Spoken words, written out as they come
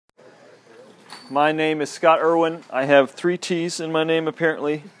My name is Scott Irwin. I have 3 T's in my name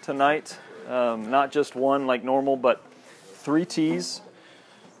apparently tonight. Not just one like normal, but 3 T's.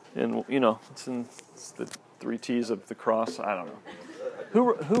 And it's the 3 T's of the cross. I don't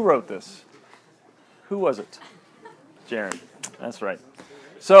know. Who wrote this? Who was it? Jaron. That's right.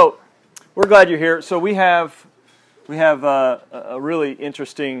 So we're glad you're here. So we have a really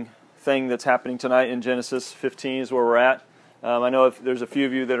interesting thing that's happening tonight in Genesis 15 is where we're at. I know if there's a few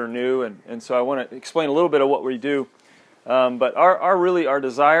of you that are new, and so I want to explain a little bit of what we do. But our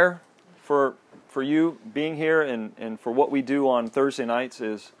desire for you being here and for what we do on Thursday nights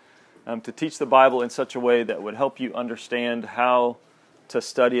is to teach the Bible in such a way that would help you understand how to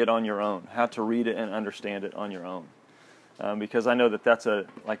study it on your own, how to read it and understand it on your own. Because I know that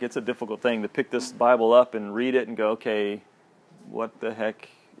it's a difficult thing to pick this Bible up and read it and go, okay, what the heck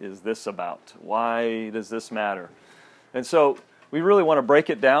is this about? Why does this matter? And so we really want to break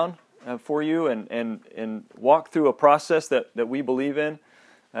it down for you and walk through a process that we believe in.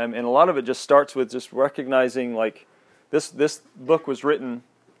 And a lot of it just starts with just recognizing like this book was written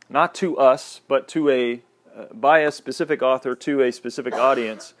not to us, but by a specific author to a specific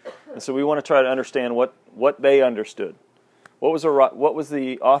audience. And so we want to try to understand what they understood. What was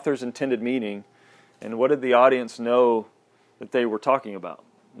the author's intended meaning, and what did the audience know that they were talking about?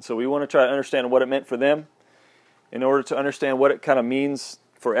 And so we want to try to understand what it meant for them in order to understand what it kind of means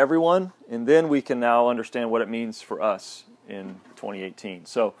for everyone, and then we can now understand what it means for us in 2018.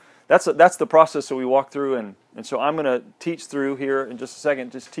 So that's the process that we walk through, and so I'm going to teach through here in just a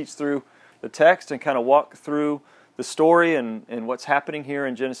second, just teach through the text and kind of walk through the story and what's happening here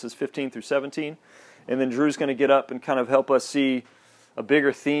in Genesis 15 through 17. And then Drew's going to get up and kind of help us see a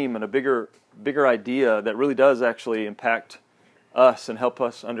bigger theme and a bigger idea that really does actually impact us and help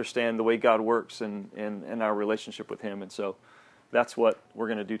us understand the way God works and our relationship with Him. And so that's what we're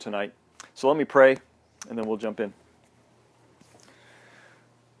going to do tonight. So let me pray, and then we'll jump in.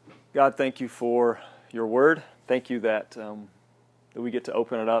 God, thank you for your word. Thank you that we get to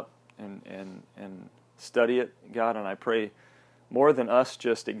open it up and study it, God. And I pray more than us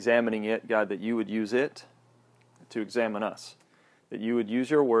just examining it, God, that you would use it to examine us, that you would use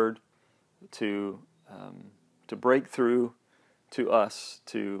your word to break through to us,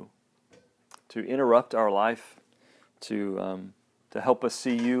 to interrupt our life, to help us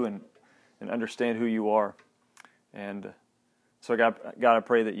see you and understand who you are. And so God, I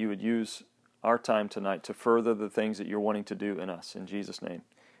pray that you would use our time tonight to further the things that you're wanting to do in us. In Jesus' name,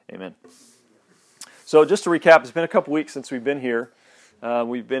 amen. So just to recap, it's been a couple weeks since we've been here.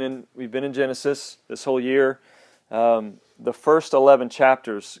 We've been in Genesis this whole year. The first 11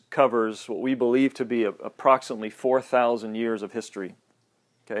 chapters covers what we believe to be approximately 4,000 years of history.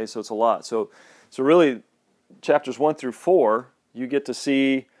 Okay, so it's a lot. So really, chapters 1 through 4, you get to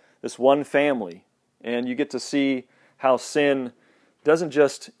see this one family, and you get to see how sin doesn't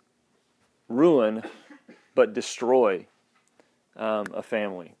just ruin, but destroy a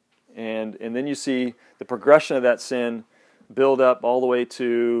family. And then you see the progression of that sin build up all the way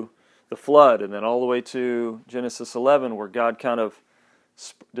to the flood, and then all the way to Genesis 11, where God kind of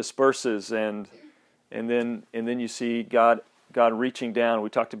disperses, and then you see God reaching down. We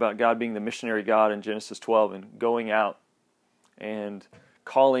talked about God being the missionary God in Genesis 12 and going out and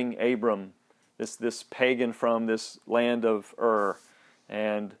calling Abram, this pagan from this land of Ur,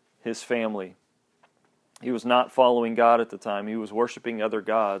 and his family. He was not following God at the time. He was worshiping other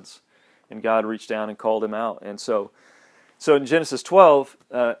gods, and God reached down and called him out. And so in Genesis 12,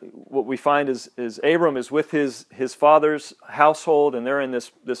 what we find is Abram is with his father's household, and they're in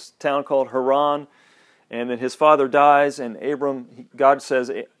this town called Haran. And then his father dies, and God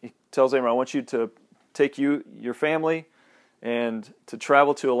tells Abram, I want you to take your family and to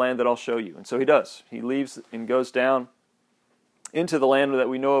travel to a land that I'll show you. And so he does. He leaves and goes down into the land that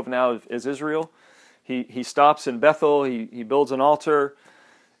we know of now as Israel. He stops in Bethel. He builds an altar.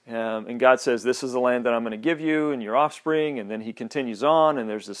 And God says, this is the land that I'm going to give you and your offspring. And then he continues on, and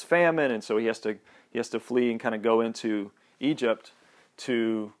there's this famine, and so he has to flee and kind of go into Egypt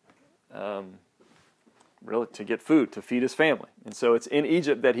to get food, to feed his family. And so it's in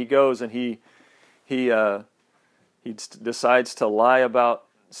Egypt that he goes, and he decides to lie about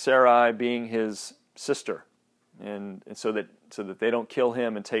Sarai being his sister, and so that they don't kill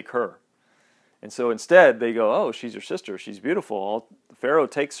him and take her. And so instead they go, oh, she's your sister, she's beautiful. Pharaoh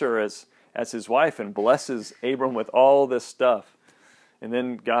takes her as his wife and blesses Abram with all this stuff. And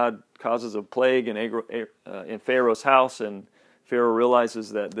then God causes a plague in Pharaoh's house, and Pharaoh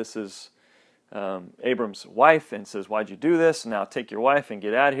realizes that this is Abram's wife and says, why'd you do this? Now take your wife and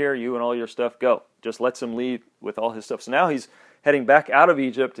get out of here, you and all your stuff, go. just lets him leave with all his stuff. So now he's heading back out of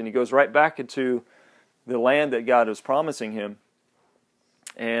Egypt, and he goes right back into the land that God was promising him.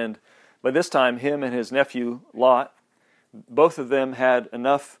 And by this time, him and his nephew Lot, both of them had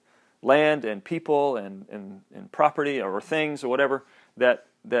enough land and people and property or things or whatever that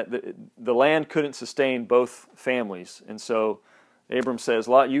the land couldn't sustain both families. And so Abram says,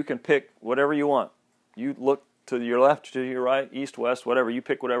 Lot, you can pick whatever you want. You look to your left, to your right, east, west, whatever. You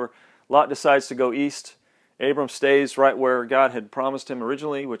pick whatever. Lot decides to go east. Abram stays right where God had promised him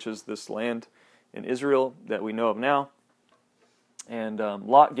originally, which is this land in Israel that we know of now. And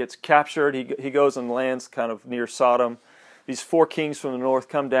Lot gets captured. He goes and lands kind of near Sodom. These 4 kings from the north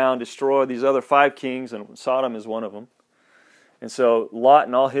come down, destroy these other 5 kings, and Sodom is one of them. And so Lot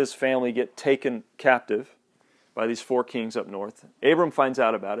and all his family get taken captive by these 4 kings up north. Abram finds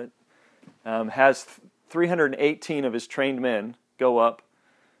out about it, has 318 of his trained men go up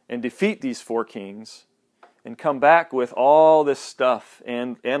and defeat these 4 kings and come back with all this stuff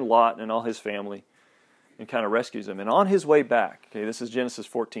and Lot and all his family and kind of rescues them. And on his way back, okay, this is Genesis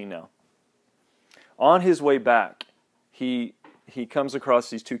 14 now. On his way back, he comes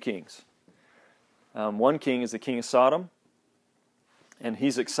across these 2 kings. One king is the king of Sodom, and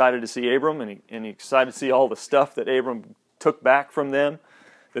he's excited to see Abram, and he's excited to see all the stuff that Abram took back from them,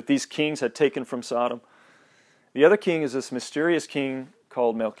 that these kings had taken from Sodom. The other king is this mysterious king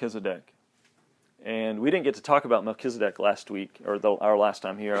called Melchizedek. And we didn't get to talk about Melchizedek last week, or our last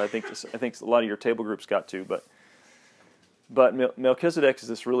time here. I think a lot of your table groups got to, but Melchizedek is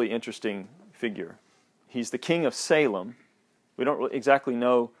this really interesting figure. He's the king of Salem. We don't exactly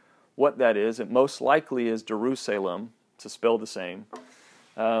know what that is. It most likely is Jerusalem. It's spelled the same.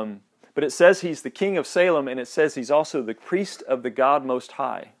 But it says he's the king of Salem, and it says he's also the priest of the God Most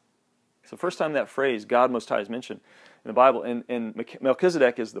High. It's the first time that phrase, God Most High, is mentioned in the Bible. And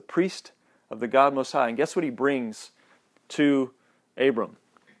Melchizedek is the priest of the God Most High. And guess what he brings to Abram?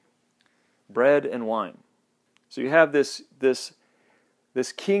 Bread and wine. So you have this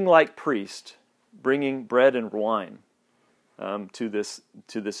king-like priest bringing bread and wine to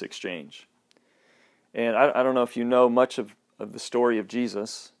this exchange. And I don't know if you know much of the story of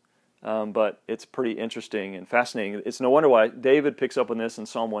Jesus, but it's pretty interesting and fascinating. It's no wonder why David picks up on this in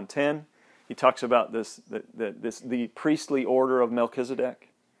Psalm 110. He talks about the priestly order of Melchizedek.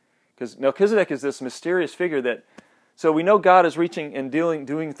 Because Melchizedek is this mysterious figure that, so we know God is reaching and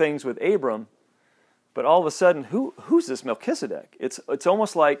doing things with Abram, but all of a sudden, who's this Melchizedek? It's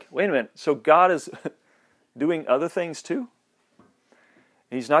almost like, wait a minute, so God is doing other things too?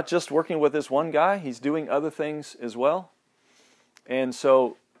 He's not just working with this one guy, he's doing other things as well. And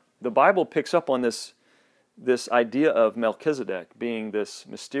so the Bible picks up on this idea of Melchizedek being this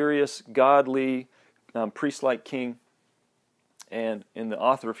mysterious, godly, priest-like king. And in the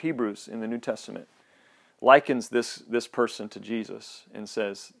author of Hebrews in the New Testament likens this person to Jesus and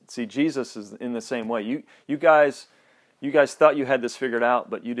says, see, Jesus is in the same way. You guys thought you had this figured out,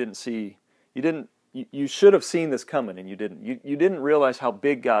 but you should have seen this coming, and you didn't. You didn't realize how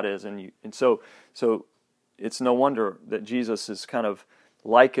big God is, and so it's no wonder that Jesus is kind of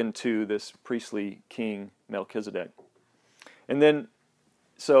likened to this priestly king Melchizedek. And then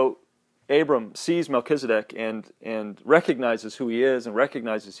so Abram sees Melchizedek and recognizes who he is and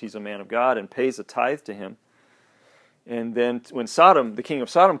recognizes he's a man of God and pays a tithe to him. And then when the king of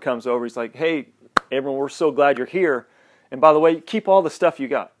Sodom comes over, he's like, hey, Abram, we're so glad you're here. And by the way, keep all the stuff you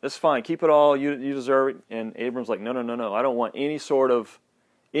got. That's fine. Keep it all. You deserve it. And Abram's like, no. I don't want any sort of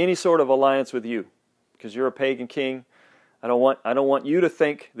alliance with you because you're a pagan king. I don't want you to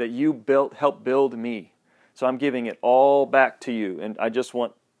think that you helped build me. So I'm giving it all back to you. And I just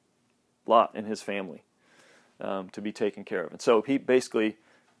want Lot and his family to be taken care of. And so he basically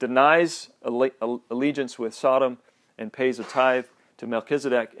denies allegiance with Sodom and pays a tithe to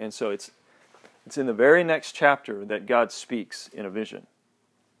Melchizedek. And so it's in the very next chapter that God speaks in a vision.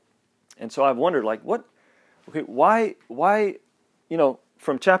 And so I've wondered, why,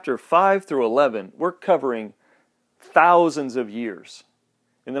 from chapter 5 through 11, we're covering thousands of years.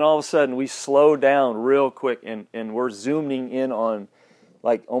 And then all of a sudden we slow down real quick and we're zooming in on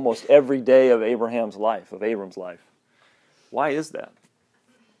like almost every day of Abram's life. Why is that?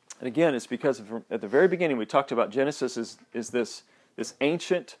 And again, it's because at the very beginning we talked about Genesis is this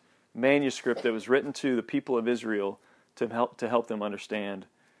ancient manuscript that was written to the people of Israel to help them understand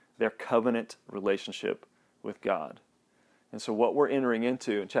their covenant relationship with God. And so what we're entering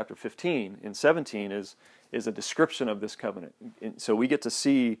into in chapter 15 and 17 is a description of this covenant. And so we get to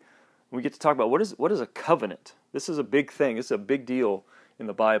talk about what is a covenant. This is a big thing. This is a big deal in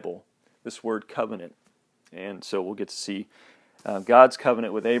the Bible, this word covenant. And so we'll get to see God's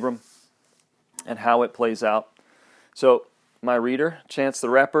covenant with Abram. and how it plays out. So, my reader, Chance the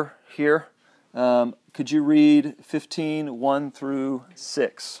Rapper, here, could you read 15, 1 through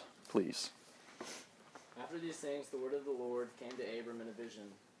 6, please? After these things, the word of the Lord came to Abram in a vision.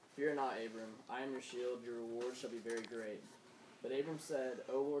 Fear not, Abram, I am your shield, your reward shall be very great. But Abram said,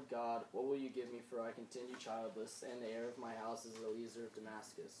 O Lord God, what will you give me, for I continue childless, and the heir of my house is Eliezer of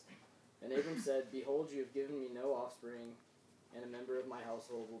Damascus? And Abram said, Behold, you have given me no offspring, and a member of my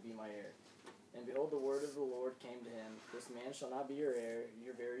household will be my heir. And behold, the word of the Lord came to him, This man shall not be your heir,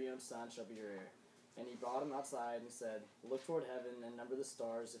 your very own son shall be your heir. And he brought him outside and said, Look toward heaven and number the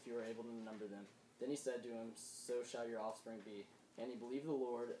stars, if you are able to number them. Then he said to him, So shall your offspring be. And he believed the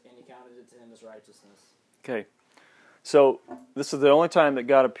Lord, and he counted it to him as righteousness. Okay, so this is the only time that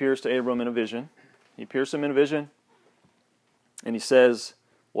God appears to Abram in a vision. He appears to him in a vision, and he says,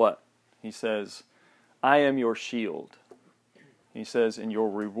 what? He says, I am your shield. He says, and your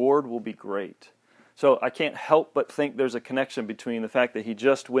reward will be great. So I can't help but think there's a connection between the fact that he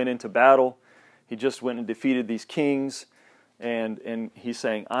just went into battle, he just went and defeated these kings, and he's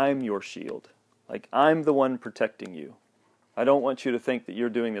saying, I'm your shield. Like, I'm the one protecting you. I don't want you to think that you're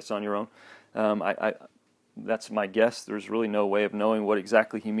doing this on your own. That's my guess. There's really no way of knowing what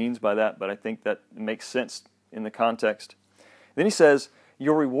exactly he means by that, but I think that makes sense in the context. Then he says,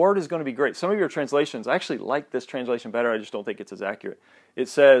 your reward is going to be great. Some of your translations, I actually like this translation better, I just don't think it's as accurate. It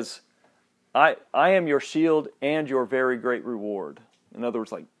says, I am your shield and your very great reward. In other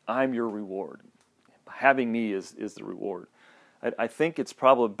words, like, I'm your reward. Having me is the reward. I think it's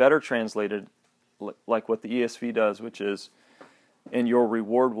probably better translated like what the ESV does, which is, and your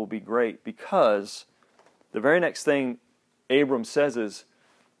reward will be great, because the very next thing Abram says is,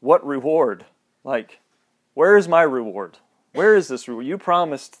 what reward? Like, where is my reward? Where is this reward? You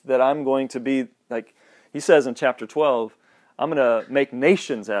promised that I'm going to be, like he says in chapter 12, I'm going to make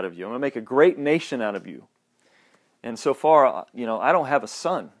nations out of you. I'm going to make a great nation out of you. And so far, I don't have a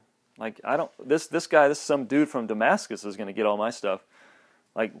son. Like, this guy, this some dude from Damascus is going to get all my stuff.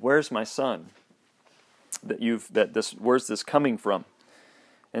 Like, where's my son? Where's this coming from?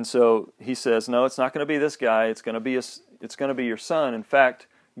 And so he says, no, it's not going to be this guy. It's going to be your son. In fact,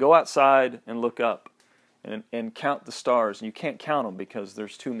 go outside and look up and count the stars. And you can't count them because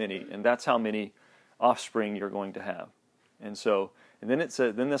there's too many, and that's how many offspring you're going to have. And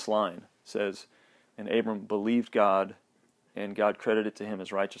then this line says, and Abram believed God, and God credited it to him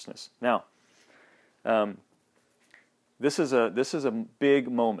as righteousness. Now, this is a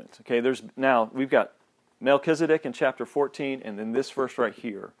big moment. Okay, we've got Melchizedek in chapter 14, and then this verse right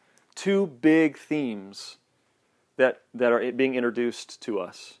here. Two big themes that are being introduced to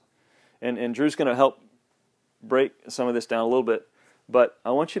us. And Drew's going to help break some of this down a little bit, but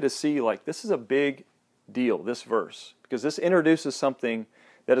I want you to see, like, this is a big deal, this verse, because this introduces something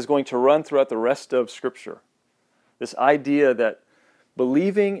that is going to run throughout the rest of Scripture. This idea that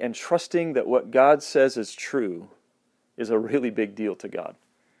believing and trusting that what God says is true is a really big deal to God.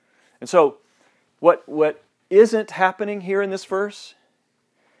 And so, what isn't happening here in this verse,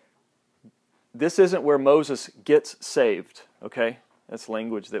 this isn't where Moses gets saved, okay? That's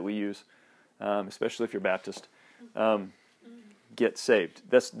language that we use, especially if you're Baptist. Get saved.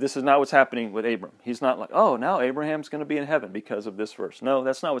 This is not what's happening with Abram. He's not like, oh, now Abraham's going to be in heaven because of this verse. No,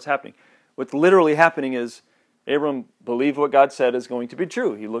 that's not what's happening. What's literally happening is Abram believed what God said is going to be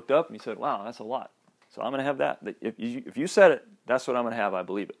true. He looked up and he said, wow, that's a lot. So I'm going to have that. If you said it, that's what I'm going to have. I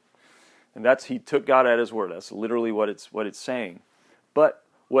believe it. And he took God at His word. That's literally what it's saying. But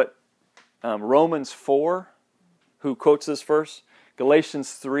what Romans 4, who quotes this verse,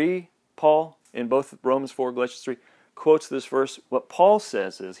 Galatians 3, Paul, in both Romans 4 and Galatians 3, quotes this verse. What Paul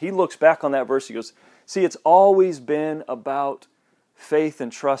says is, he looks back on that verse, he goes, see, it's always been about faith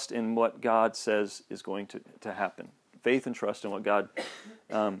and trust in what God says is going to happen. Faith and trust in what God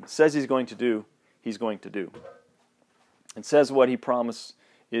says He's going to do, He's going to do. And says what He promised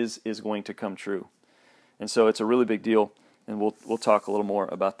is going to come true. And so it's a really big deal, and we'll talk a little more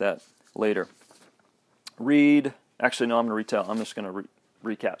about that later. Actually, no, I'm going to retell. I'm just going to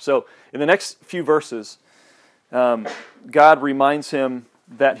recap. So in the next few verses, God reminds him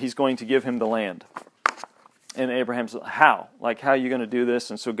that He's going to give him the land. And Abraham's like, how? Like, how are you going to do this?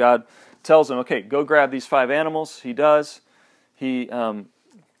 And so God tells him, okay, go grab these 5 animals. He does. He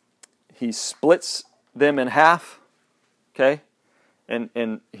splits them in half. Okay?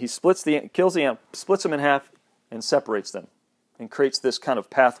 And he splits them in half and separates them and creates this kind of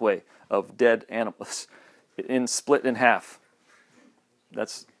pathway of dead animals split in half.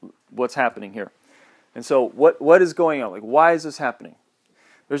 That's what's happening here. And so what is going on? Like, why is this happening?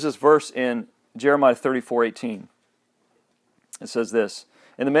 There's this verse in Jeremiah 34:18. It says this,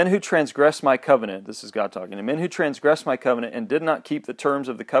 And the men who transgressed my covenant, this is God talking, the men who transgressed my covenant and did not keep the terms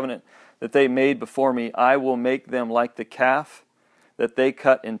of the covenant that they made before me, I will make them like the calf that they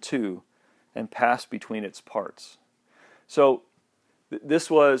cut in two and pass between its parts. So this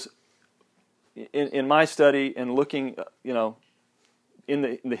was, in my study and looking,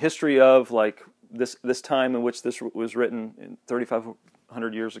 in the history of like this time in which this was written in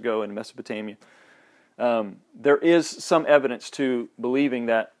 3,500 years ago in Mesopotamia, there is some evidence to believing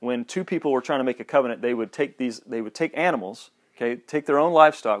that when two people were trying to make a covenant, they would take animals, take their own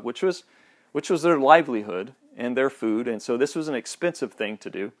livestock, which was their livelihood and their food, and so this was an expensive thing to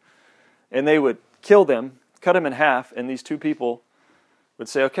do, and they would kill them, cut them in half, and these two people would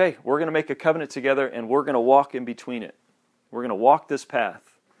say, okay, we're going to make a covenant together, and we're going to walk in between it. We're going to walk this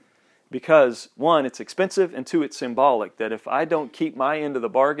path. Because, one, it's expensive, and two, it's symbolic, that if I don't keep my end of the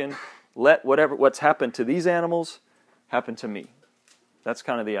bargain, let what's happened to these animals happen to me. That's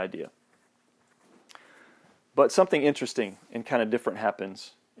kind of the idea. But something interesting and kind of different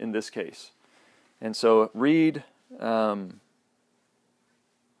happens in this case. And so read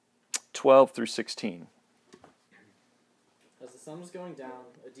 12 through 16. As the sun was going down,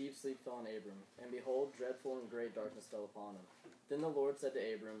 a deep sleep fell on Abram, and behold, dreadful and great darkness fell upon him. Then the Lord said to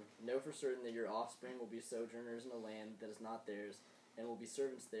Abram, know for certain that your offspring will be sojourners in a land that is not theirs, and will be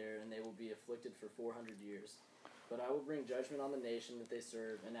servants there, and they will be afflicted for 400 years. But I will bring judgment on the nation that they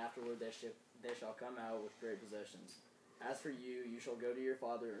serve, and afterward they shall come out with great possessions. As for you, you shall go to your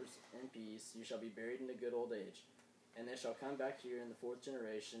fathers in peace, you shall be buried in a good old age. And they shall come back here in the fourth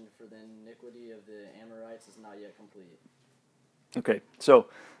generation, for the iniquity of the Amorites is not yet complete. Okay, so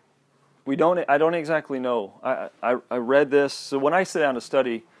I don't exactly know. I read this, so when I sit down to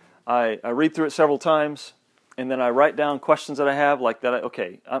study, I read through it several times, and then I write down questions that I have, like that.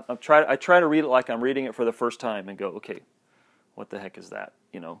 I try to read it like I'm reading it for the first time, and go, okay, what the heck is that?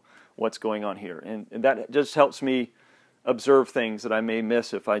 What's going on here? And that just helps me observe things that I may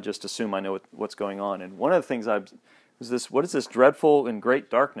miss if I just assume I know what's going on. And one of the things what is this dreadful and great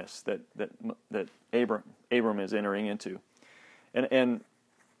darkness that Abram is entering into? And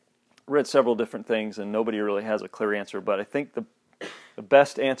read several different things, and nobody really has a clear answer. But I think the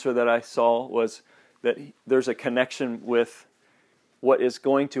best answer that I saw was that there's a connection with what is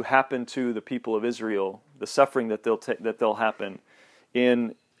going to happen to the people of Israel, the suffering that they'll happen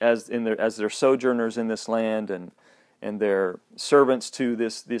as their sojourners in this land, and their servants to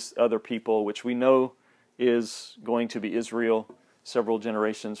this other people, which we know is going to be Israel several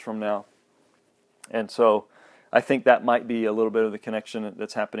generations from now. And so I think that might be a little bit of the connection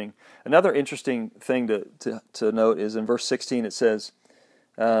that's happening. Another interesting thing to note is in verse 16 it says,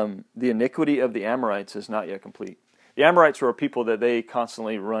 the iniquity of the Amorites is not yet complete. The Amorites were a people that they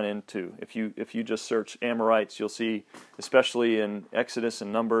constantly run into. If you just search Amorites, you'll see, especially in Exodus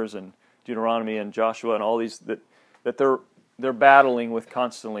and Numbers and Deuteronomy and Joshua and all these, that they're battling with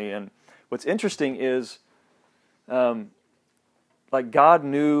constantly. And what's interesting is, like God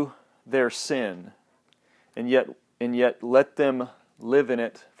knew their sin, and yet let them live in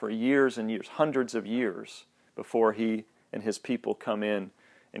it for years and years, hundreds of years, before He and His people come in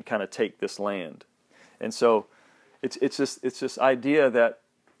and kind of take this land. And so it's this idea that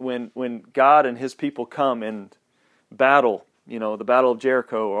when God and His people come and battle, the Battle of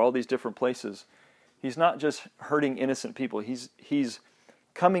Jericho or all these different places, He's not just hurting innocent people. He's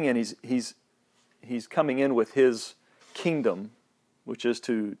coming in. He's coming in with His kingdom, which is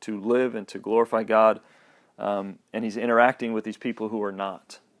to live and to glorify God. And He's interacting with these people who are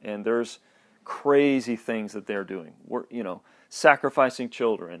not. And there's crazy things that they're doing. Sacrificing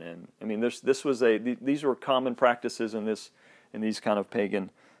children, and I mean, these were common practices in these kind of pagan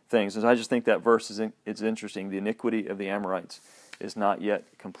things. And I just think that verse is interesting. The iniquity of the Amorites is not yet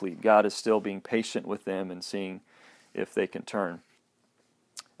complete. God is still being patient with them and seeing if they can turn.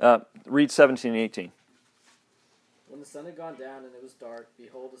 Read 17 and 18. When the sun had gone down and it was dark,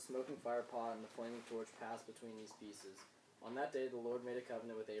 behold, a smoking fire pot and a flaming torch passed between these pieces. On that day the Lord made a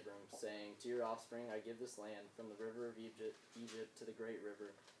covenant with Abram, saying, to your offspring I give this land, from the river of Egypt to the great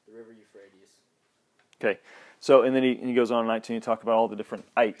river, the river Euphrates. Okay, so and then he goes on in 19 to talk about all the different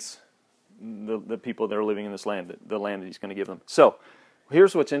ites, the people that are living in this land, the land that He's going to give them. So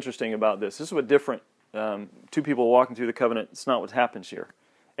here's what's interesting about this. This is what different, two people walking through the covenant, it's not what happens here.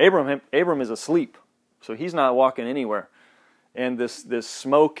 Abram is asleep, so he's not walking anywhere. And this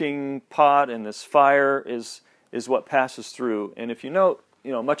smoking pot and this fire is what passes through. And if you know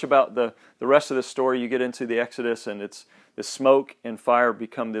much about the rest of the story, you get into the Exodus, and it's the smoke and fire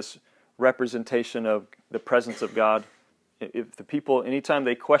become this representation of the presence of God. If the people, anytime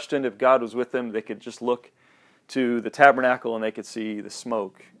they questioned if God was with them, they could just look to the tabernacle and they could see the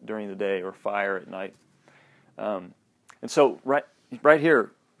smoke during the day or fire at night. And so right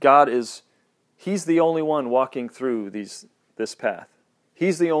here, God He's the only one walking through this path.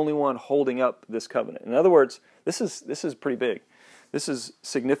 He's the only one holding up this covenant. In other words, this is pretty big. This is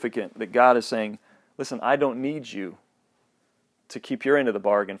significant that God is saying, listen, I don't need you to keep your end of the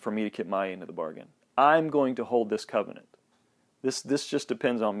bargain for me to keep my end of the bargain. I'm going to hold this covenant. This just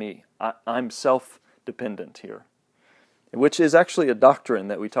depends on me. I'm self-dependent here, which is actually a doctrine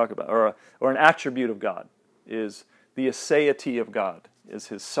that we talk about, or an attribute of God, is the aseity of God, is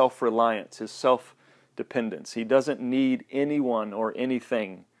His self-reliance, His self-dependence. He doesn't need anyone or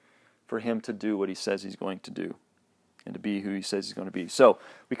anything for Him to do what He says He's going to do and to be who He says He's going to be. So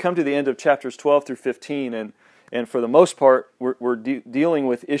we come to the end of chapters 12 through 15, and for the most part, we're dealing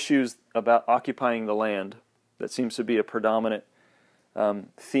with issues about occupying the land. That seems to be a predominant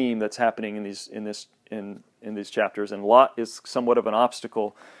theme that's happening in these chapters, and Lot is somewhat of an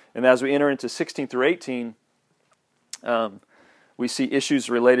obstacle. And as we enter into 16 through 18, we see issues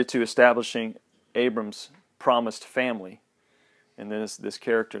related to establishing Abram's promised family, and then this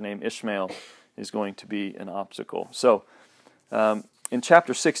character named Ishmael is going to be an obstacle. So in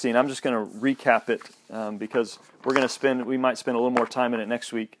chapter 16, I'm just going to recap it because we might spend a little more time in it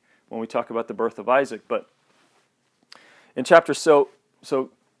next week when we talk about the birth of Isaac. But in chapter so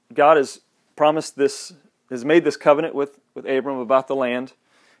God has promised this, has made this covenant with Abram about the land.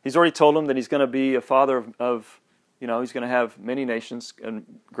 He's already told him that he's going to be a father of he's going to have many nations, and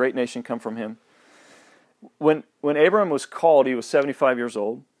a great nation come from him. When Abram was called, he was 75 years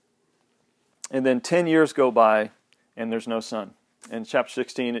old. And then 10 years go by, and there's no son. In chapter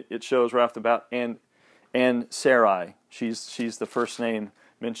 16, it shows right off the bat, and Sarai. She's the first name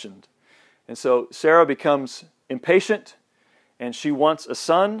mentioned. And so Sarah becomes impatient, and she wants a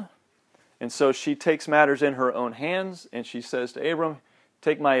son. And so she takes matters in her own hands, and she says to Abram,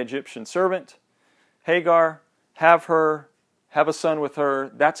 take my Egyptian servant, Hagar, have a son with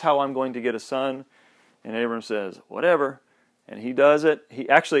her. That's how I'm going to get a son. And Abram says, whatever. And he does it.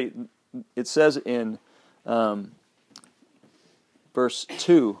 It says in verse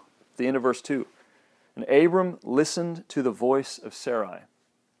 2, the end of verse 2, and Abram listened to the voice of Sarai.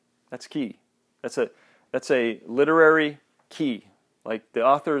 That's key. That's a literary key. Like the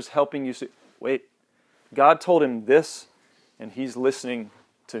author is helping you see, wait, God told him this, and he's listening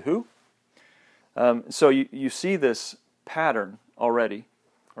to who? So you see this pattern already,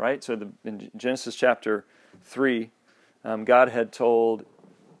 right? So in Genesis chapter 3, God had told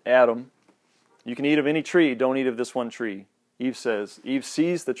Adam, you can eat of any tree, don't eat of this one tree. Eve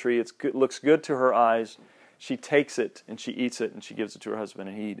sees the tree, it looks good to her eyes, she takes it and she eats it and she gives it to her husband,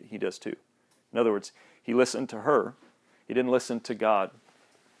 and he does too. In other words, he listened to her, he didn't listen to God.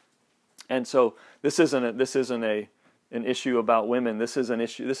 And so this isn't an issue about women, this is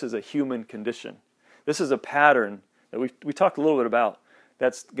a human condition. This is a pattern that we talked a little bit about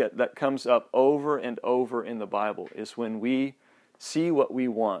that comes up over and over in the Bible, is when we see what we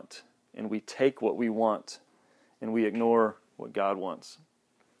want and we take what we want and we ignore what God wants.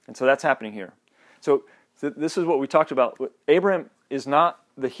 And so that's happening here. So this is what we talked about. Abraham is not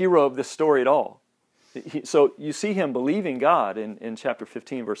the hero of this story at all. So you see him believing God in chapter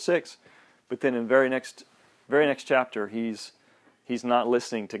 15, verse 6, but then in very next chapter, he's not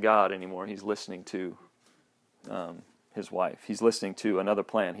listening to God anymore. He's listening to his wife. He's listening to another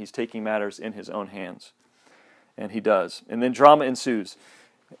plan. He's taking matters in his own hands. And he does. And then drama ensues.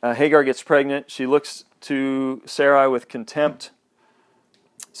 Hagar gets pregnant. She looks to Sarai with contempt.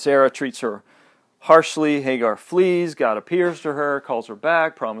 Sarah treats her harshly. Hagar flees. God appears to her, calls her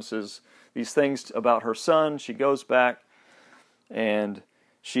back, promises these things about her son. She goes back, and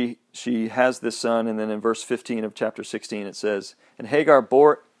she has this son. And then in verse 15 of chapter 16 it says, and Hagar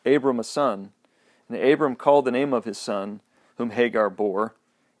bore Abram a son, and Abram called the name of his son, whom Hagar bore,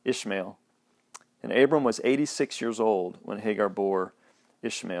 Ishmael. And Abram was 86 years old when Hagar bore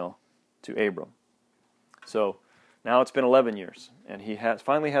Ishmael to Abram. So now it's been 11 years, and he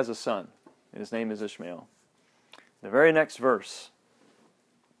finally has a son, and his name is Ishmael. The very next verse,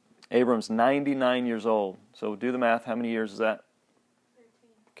 Abram's 99 years old. So do the math. How many years is that? 13.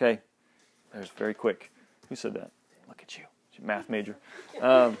 Okay. There's very quick. Who said that? Look at you. She's a math major.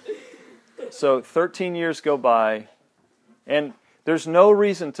 So 13 years go by, and there's no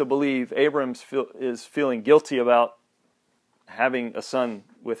reason to believe Abram is feeling guilty about having a son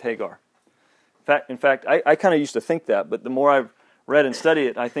with Hagar. In fact, I kind of used to think that, but the more I've read and studied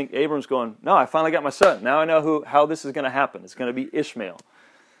it, I think Abram's going, no, I finally got my son. Now I know how this is going to happen. It's going to be Ishmael.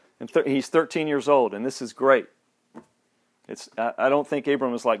 And he's 13 years old, and this is great. I don't think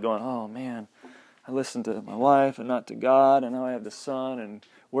Abram is like going, oh man, I listened to my wife and not to God, and now I have the son, and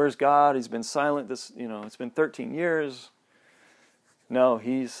where's God? He's been silent. It's been 13 years. No,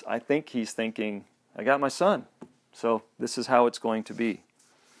 I think he's thinking, I got my son, so this is how it's going to be.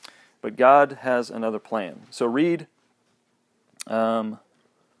 But God has another plan. So read, let's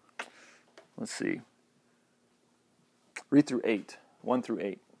see, read through 8, 1 through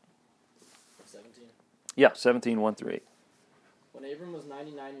 8. 17. Yeah, 17, 1 through 8. When Abram was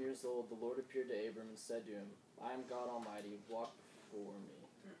 99 years old, the Lord appeared to Abram and said to him, I am God Almighty, walk before me,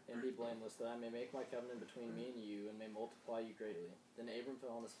 and be blameless, that I may make my covenant between me and you, and may multiply you greatly. Then Abram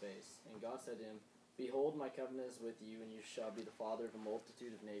fell on his face, and God said to him, Behold, my covenant is with you, and you shall be the father of a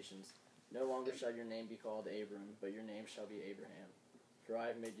multitude of nations. No longer shall your name be called Abram, but your name shall be Abraham. For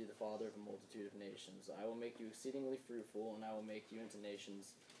I have made you the father of a multitude of nations. I will make you exceedingly fruitful, and I will make you into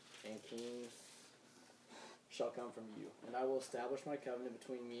nations, and kings shall come from you. And I will establish my covenant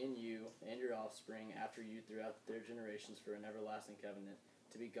between me and you and your offspring after you throughout their generations for an everlasting covenant,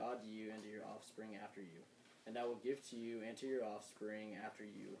 to be God to you and to your offspring after you. And I will give to you and to your offspring after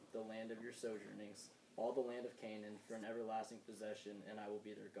you the land of your sojournings, all the land of Canaan, for an everlasting possession, and I will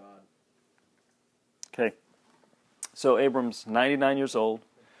be their God. Okay. So Abram's 99 years old.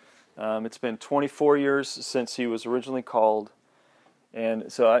 It's been 24 years since he was originally called. And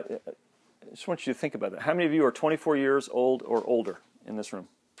so I just want you to think about that. How many of you are 24 years old or older in this room?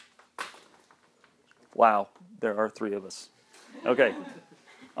 Wow, there are 3 of us. Okay,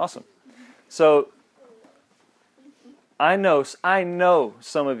 awesome. So I know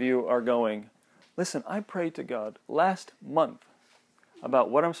some of you are going, listen, I prayed to God last month about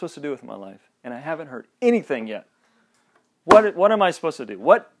what I'm supposed to do with my life, and I haven't heard anything yet. What am I supposed to do?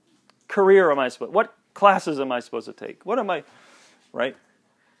 What career am I supposed to, what classes am I supposed to take? What am I, right?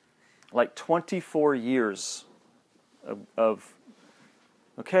 Like 24 years of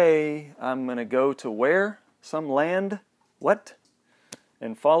okay, I'm going to go to where? Some land? What?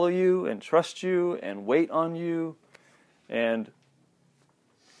 And follow you and trust you and wait on you. And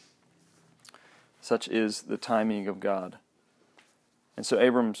such is the timing of God. And so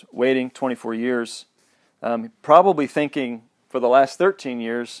Abram's waiting 24 years, probably thinking for the last 13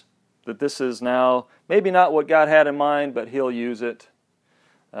 years that this is now maybe not what God had in mind, but he'll use it.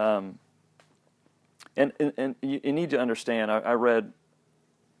 And you need to understand, I read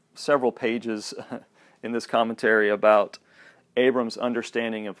several pages in this commentary about Abram's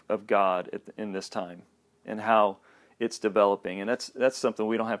understanding of God in this time and how it's developing. And that's something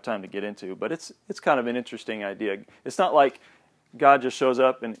we don't have time to get into, but it's kind of an interesting idea. It's not like God just shows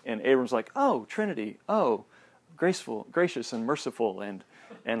up and Abram's like, oh, Trinity, oh, graceful, gracious and merciful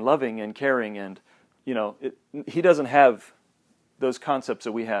and loving and caring. And, he doesn't have those concepts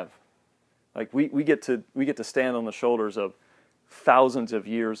that we have. Like we get to stand on the shoulders of thousands of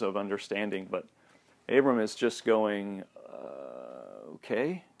years of understanding, but Abram is just going,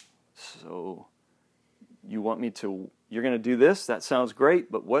 okay, so you want me to? You're going to do this? That sounds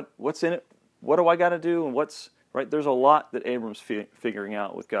great, but what's in it? What do I got to do? And right? There's a lot that Abram's figuring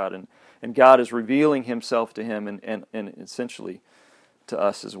out with God, and God is revealing Himself to him and essentially to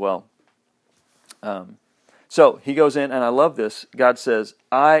us as well. So he goes in, and I love this. God says,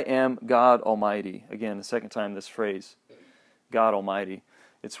 I am God Almighty. Again, the second time this phrase, God Almighty.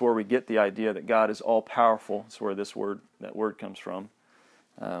 It's where we get the idea that God is all-powerful. It's where that word comes from.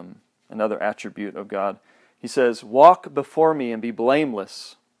 Another attribute of God. He says, walk before me and be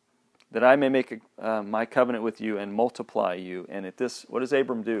blameless, that I may make my covenant with you and multiply you. And what does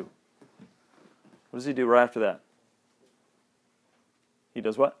Abram do? What does he do right after that? He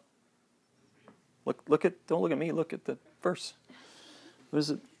does what? Don't look at me, look at the verse. What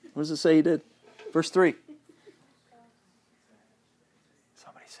does it say he did? Verse 3.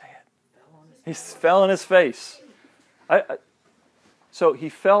 Somebody say it. He fell on his face. So he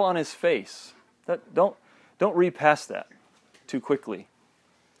fell on his face. Don't read past that too quickly.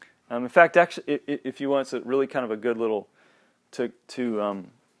 In fact, actually, if you want, it's really kind of a good little to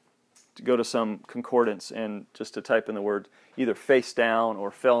go to some concordance and just to type in the word either face down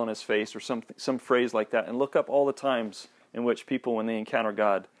or fell on his face or some phrase like that, and look up all the times in which people, when they encounter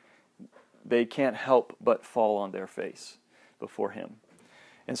God, they can't help but fall on their face before Him.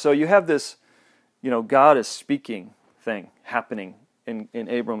 And so you have this, God is speaking thing happening, and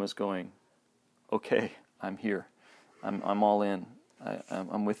Abram is going, okay, I'm here. I'm all in.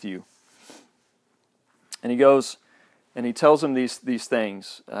 I'm with you. And he goes and he tells him these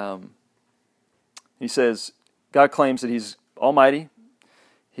things. He says, God claims that He's Almighty.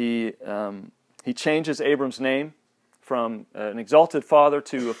 He changes Abram's name from an exalted father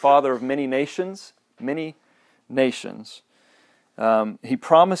to a father of many nations. Many nations. He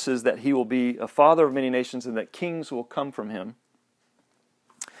promises that he will be a father of many nations and that kings will come from him.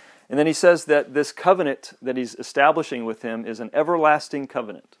 And then he says that this covenant that he's establishing with him is an everlasting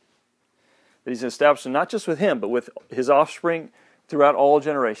covenant. That he's establishing not just with him, but with his offspring throughout all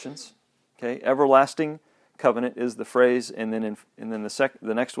generations. Okay, everlasting covenant is the phrase, and then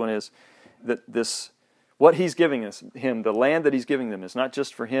the next one is that what he's giving him, the land that he's giving them, is not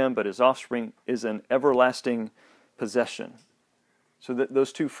just for him, but his offspring is an everlasting possession. So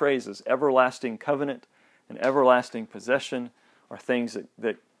those two phrases, everlasting covenant and everlasting possession, are things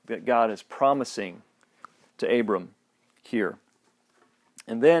that God is promising to Abram here.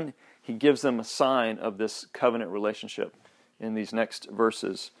 And then he gives them a sign of this covenant relationship in these next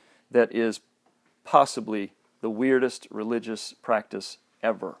verses that is possibly the weirdest religious practice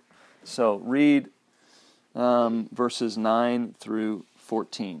ever. So read verses 9 through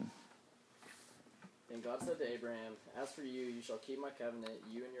 14. And God said to Abraham, "As for you, you shall keep my covenant,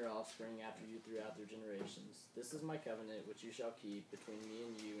 you and your offspring after you throughout their generations. This is my covenant which you shall keep between me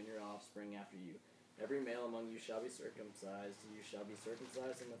and you and your offspring after you. Every male among you shall be circumcised. You shall be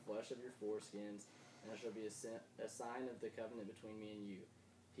circumcised in the flesh of your foreskins, and it shall be a sign of the covenant between me and you.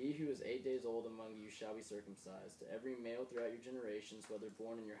 He who is 8 days old among you shall be circumcised. Every male throughout your generations, whether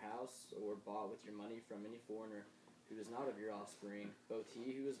born in your house or bought with your money from any foreigner who is not of your offspring, both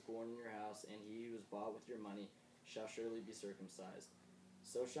he who is born in your house and he who is bought with your money shall surely be circumcised.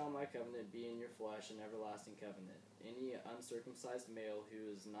 So shall my covenant be in your flesh, an everlasting covenant. Any uncircumcised male who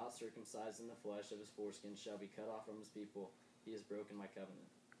is not circumcised in the flesh of his foreskin shall be cut off from his people. He has broken my covenant."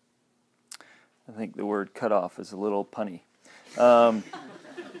 I think the word cut off is a little punny.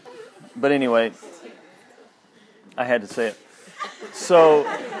 But anyway, I had to say it. So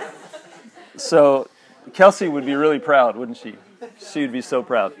Kelsey would be really proud, wouldn't she? She would be so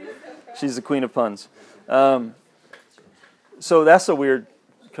proud. She's the queen of puns. So that's a weird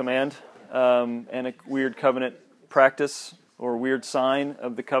command and a weird covenant practice or weird sign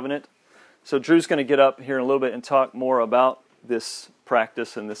of the covenant. So Drew's going to get up here in a little bit and talk more about this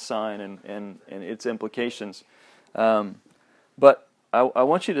practice and this sign and its implications. But I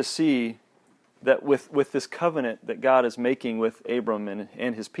want you to see that with this covenant that God is making with Abram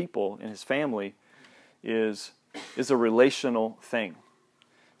and his people and his family is a relational thing.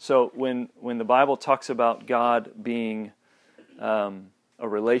 So when the Bible talks about God being a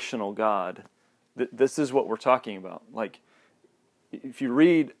relational God, this is what we're talking about. Like, if you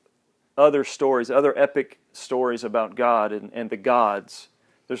read other stories, other epic stories about God and the gods,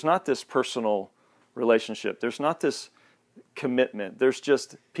 there's not this personal relationship. There's not this commitment. There's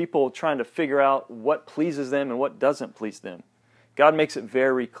just people trying to figure out what pleases them and what doesn't please them. God makes it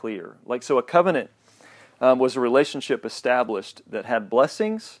very clear. Like, so a covenant was a relationship established that had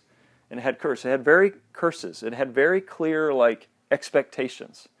blessings and it had curses. It had very clear, like,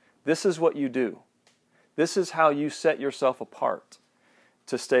 expectations. This is what you do. This is how you set yourself apart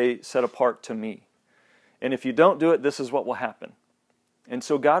to stay set apart to me. And if you don't do it, this is what will happen. And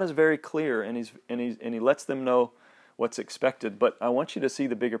so God is very clear, and he lets them know what's expected. But I want you to see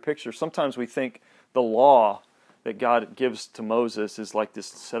the bigger picture. Sometimes we think the law that God gives to Moses is like this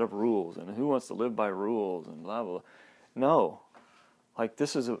set of rules, and who wants to live by rules and blah, blah, blah. No. Like,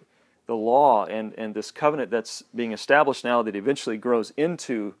 this is the law and this covenant that's being established now that eventually grows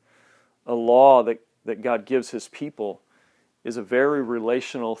into a law that God gives his people is a very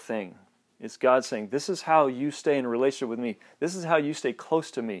relational thing. It's God saying, this is how you stay in a relationship with me. This is how you stay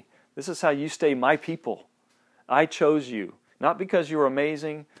close to me. This is how you stay my people. I chose you. Not because you were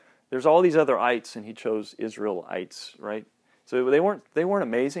amazing. There's all these other ites, and he chose Israelites, right? So they weren't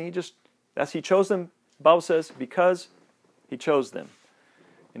amazing. He chose them, the Bible says, because he chose them.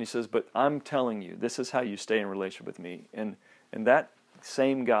 And he says, but I'm telling you, this is how you stay in relationship with me. And that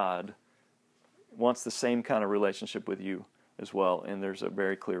same God wants the same kind of relationship with you as well. And there's a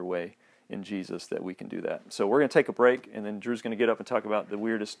very clear way in Jesus that we can do that. So we're going to take a break, and then Drew's going to get up and talk about the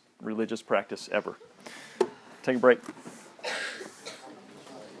weirdest religious practice ever. Take a break.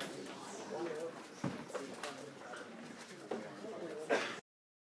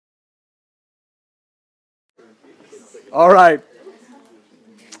 All right.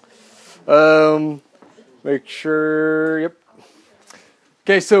 Make sure. Yep.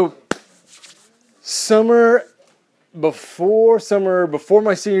 Okay, so summer before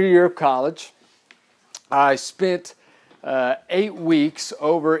my senior year of college, I spent 8 weeks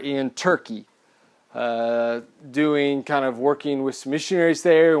over in Turkey, working with some missionaries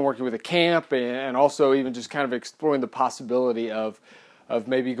there and working with a camp, and also even just kind of exploring the possibility of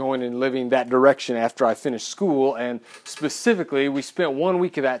maybe going and living that direction after I finished school. And specifically, we spent 1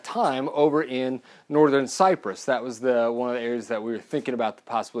 week of that time over in northern Cyprus. That was one of the areas that we were thinking about the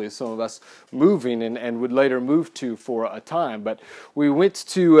possibility of some of us moving and would later move to for a time. But we went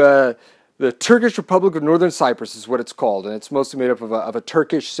to the Turkish Republic of Northern Cyprus is what it's called, and it's mostly made up of a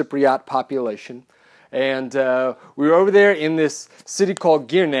Turkish Cypriot population. And we were over there in this city called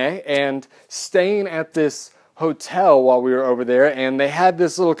Girne and staying at this hotel while we were over there, and they had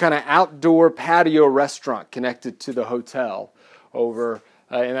this little kind of outdoor patio restaurant connected to the hotel over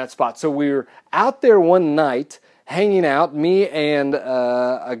in that spot. So we were out there one night hanging out, me and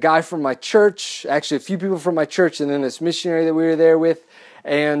a guy from my church, actually a few people from my church, and then this missionary that we were there with.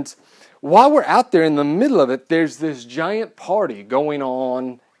 And while we're out there in the middle of it, there's this giant party going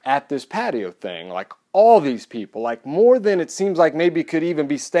on at this patio thing. Like all these people, like more than it seems like maybe could even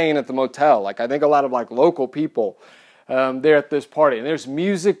be staying at the motel. Like I think a lot of like local people there at this party. And there's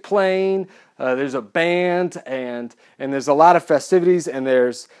music playing, there's a band, and there's a lot of festivities, and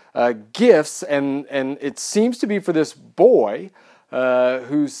there's gifts, and it seems to be for this boy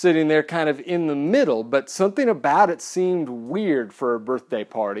who's sitting there kind of in the middle, but something about it seemed weird for a birthday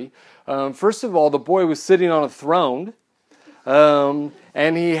party. First of all, the boy was sitting on a throne,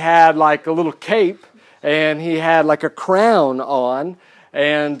 and he had like a little cape, and he had like a crown on,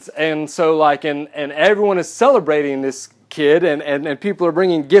 and so like, and everyone is celebrating this kid, and people are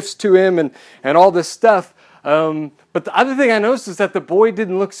bringing gifts to him, and all this stuff. But the other thing I noticed is that the boy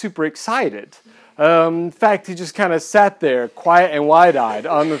didn't look super excited. In fact, he just kind of sat there quiet and wide-eyed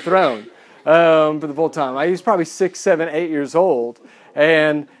on the throne for the whole time. He was probably 6, 7, 8 years old.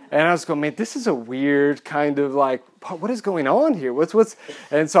 And I was going, man, this is a weird kind of like, what is going on here? What's?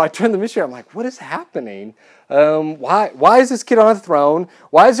 And so I turned to the missionary. I'm like, what is happening? Why is this kid on a throne?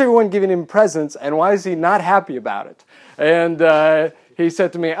 Why is everyone giving him presents? And why is he not happy about it? And he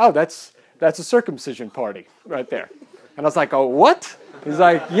said to me, oh, that's a circumcision party right there. And I was like, oh, what? He's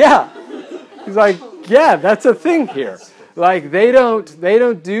like, yeah. He's like, yeah, that's a thing here. Like they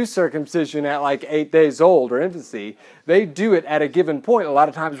don't do circumcision at like 8 days old or infancy. They do it at a given point, a lot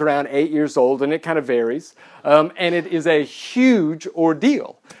of times around 8 years old, and it kind of varies. And it is a huge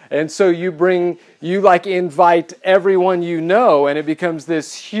ordeal. And so you invite everyone you know, and it becomes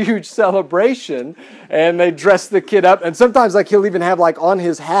this huge celebration, and they dress the kid up. And sometimes like he'll even have like on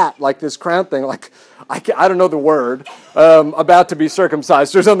his hat, like this crown thing, like, I don't know the word, about to be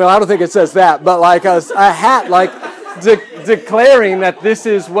circumcised or something. I don't think it says that, but like a hat, like declaring that this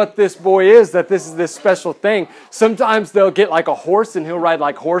is what this boy is, that this is this special thing. Sometimes they'll get like a horse and he'll ride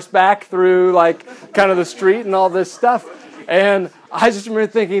like horseback through like kind of the street and all this stuff. And I just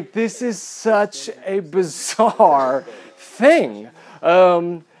remember thinking, this is such a bizarre thing.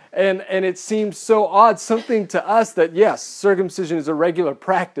 And it seems so odd, something to us that, yes, circumcision is a regular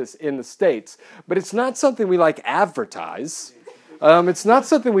practice in the States, but it's not something we like advertise. It's not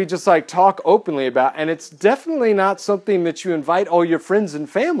something we just like talk openly about, and it's definitely not something that you invite all your friends and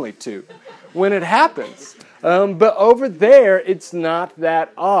family to when it happens. But over there, it's not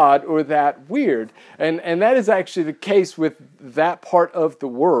that odd or that weird. And that is actually the case with that part of the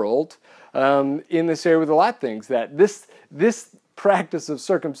world in this area with a lot of things, that this practice of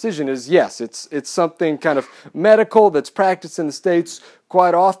circumcision is, yes, it's something kind of medical that's practiced in the States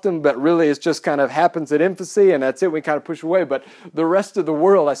quite often, but really it just kind of happens at infancy, and that's it. We kind of push away. But the rest of the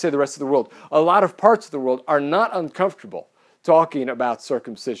world, I say the rest of the world, a lot of parts of the world are not uncomfortable talking about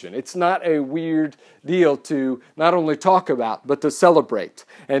circumcision. It's not a weird deal to not only talk about, but to celebrate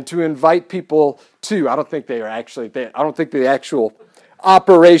and to invite people to. I don't think the actual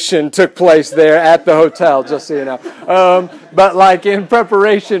operation took place there at the hotel, just so you know. But like in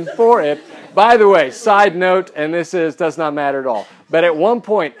preparation for it, by the way, side note, and this does not matter at all, but at one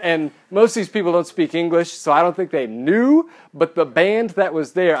point, and most of these people don't speak English, so I don't think they knew, but the band that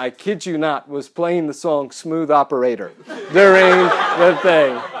was there, I kid you not, was playing the song Smooth Operator during the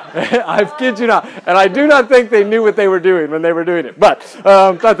thing. I kid you not. And I do not think they knew what they were doing when they were doing it, but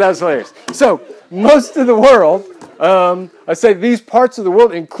thought that was hilarious. So most of the world, I say these parts of the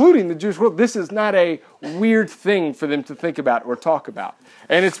world, including the Jewish world, this is not a weird thing for them to think about or talk about.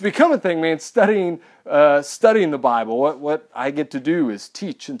 And it's become a thing, man, studying the Bible. What I get to do is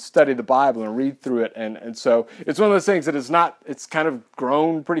teach and study the Bible and read through it. And so it's one of those things that it's kind of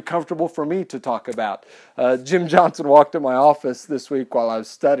grown pretty comfortable for me to talk about. Jim Johnson walked in my office this week while I was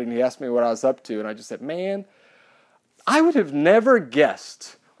studying. He asked me what I was up to, and I just said, man, I would have never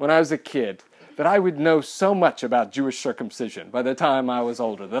guessed when I was a kid that I would know so much about Jewish circumcision by the time I was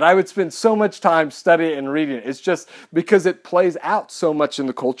older, that I would spend so much time studying and reading it. It's just because it plays out so much in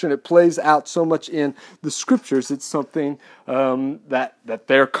the culture and it plays out so much in the scriptures. It's something that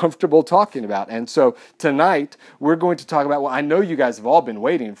they're comfortable talking about. And so tonight we're going to talk about what I know you guys have all been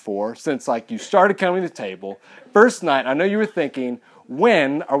waiting for since you started coming to the table. First night, I know you were thinking,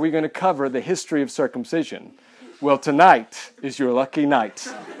 when are we going to cover the history of circumcision? Well, tonight is your lucky night,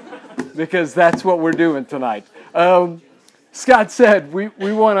 because that's what we're doing tonight. Scott said we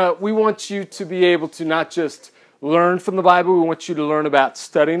want you to be able to not just learn from the Bible, we want you to learn about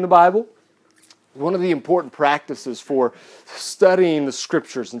studying the Bible. One of the important practices for studying the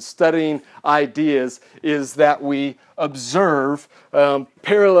scriptures and studying ideas is that we observe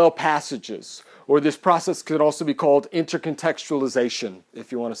parallel passages, or this process could also be called intercontextualization,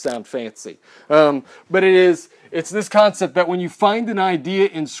 if you want to sound fancy. But it's this concept that when you find an idea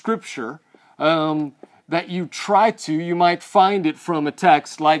in Scripture, that you might find it from a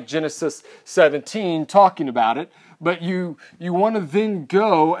text like Genesis 17 talking about it, but you want to then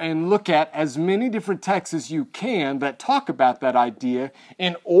go and look at as many different texts as you can that talk about that idea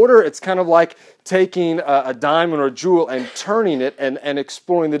in order. It's kind of like taking a diamond or a jewel and turning it and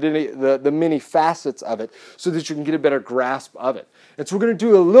exploring the many facets of it so that you can get a better grasp of it. And so we're going to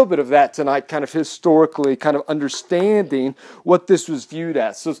do a little bit of that tonight, kind of historically, kind of understanding what this was viewed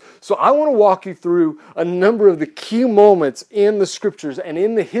as. So I want to walk you through a number of the key moments in the Scriptures and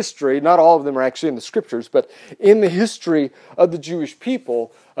in the history, not all of them are actually in the Scriptures, but in the history of the Jewish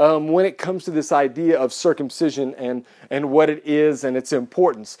people when it comes to this idea of circumcision and what it is and its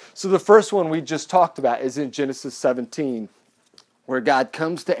importance. So the first one we just talked about is in Genesis 17. Where God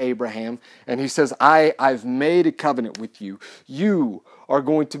comes to Abraham and he says, I've made a covenant with you. You are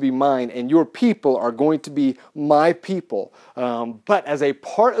going to be mine and your people are going to be my people. But as a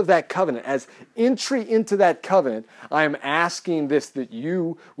part of that covenant, as entry into that covenant, I am asking this, that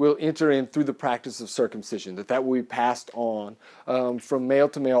you will enter in through the practice of circumcision, that will be passed on from male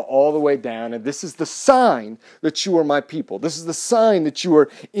to male all the way down. And this is the sign that you are my people. This is the sign that you are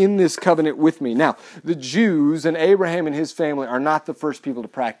in this covenant with me. Now, the Jews and Abraham and his family are not the first people to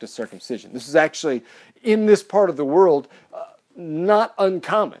practice circumcision. This is actually, in this part of the world, not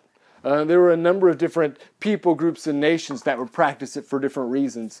uncommon. There were a number of different people groups and nations that would practice it for different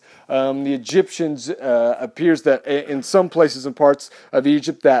reasons. The Egyptians, appears that in some places and parts of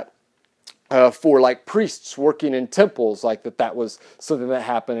Egypt that for priests working in temples, that was something that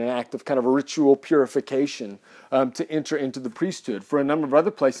happened, an act of kind of a ritual purification to enter into the priesthood. For a number of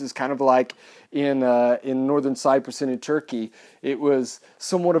other places, kind of like in northern Cyprus and in Turkey, it was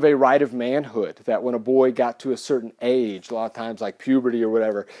somewhat of a rite of manhood, that when a boy got to a certain age, a lot of times like puberty or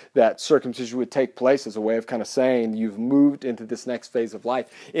whatever, that circumcision would take place as a way of kind of saying you've moved into this next phase of life.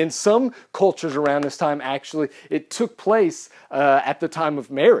 In some cultures around this time, actually, it took place at the time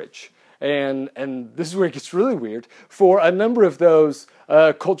of marriage. And this is where it gets really weird. For a number of those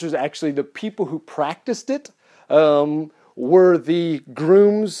cultures, actually, the people who practiced it were the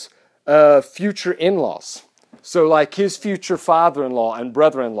groom's future in-laws. So his future father-in-law and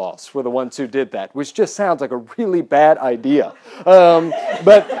brother-in-laws were the ones who did that, which just sounds like a really bad idea.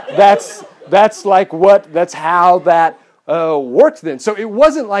 But that's how that worked then. So it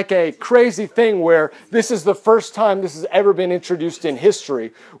wasn't like a crazy thing where this is the first time this has ever been introduced in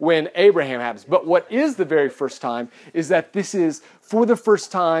history when Abraham happens. But what is the very first time is that this is, for the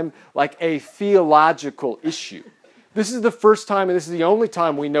first time, like a theological issue. This is the first time, and this is the only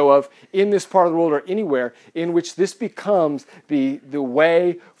time we know of in this part of the world or anywhere, in which this becomes the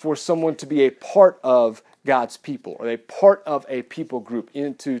way for someone to be a part of God's people, or a part of a people group,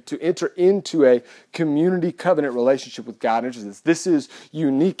 to enter into a community covenant relationship with God. This is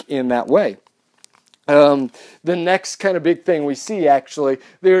unique in that way. The next kind of big thing we see, actually,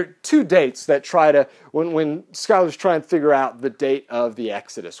 there are two dates that try to, when scholars try and figure out the date of the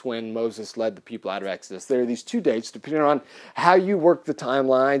Exodus, when Moses led the people out of Exodus, there are these two dates, depending on how you work the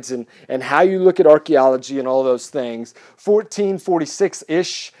timelines and how you look at archaeology and all those things.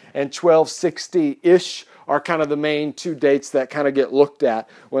 1446-ish and 1260-ish are kind of the main two dates that kind of get looked at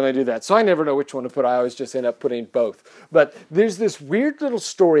when they do that. So I never know which one to put. I always just end up putting both. But there's this weird little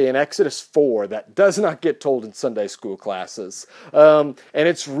story in Exodus 4 that does not get told in Sunday school classes. And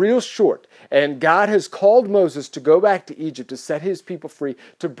it's real short. And God has called Moses to go back to Egypt to set his people free,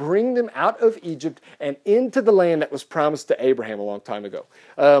 to bring them out of Egypt and into the land that was promised to Abraham a long time ago.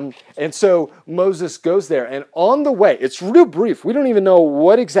 And so Moses goes there. And on the way, it's real brief. We don't even know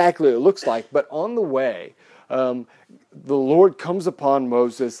what exactly it looks like. But on the way, the Lord comes upon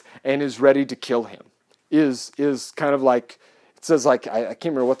Moses and is ready to kill him. Is kind of like, it says like, I can't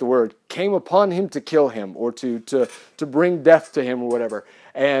remember what the word, came upon him to kill him or to bring death to him or whatever.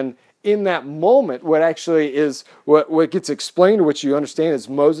 And in that moment, what actually is, what gets explained, what you understand is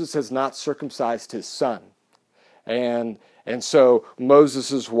Moses has not circumcised his son. And so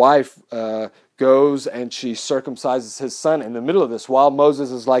Moses' wife goes and she circumcises his son in the middle of this while Moses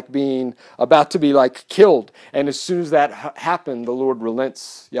is like being about to be like killed. And as soon as that happened, the Lord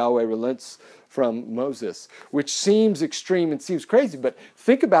relents, Yahweh relents from Moses, which seems extreme and seems crazy, but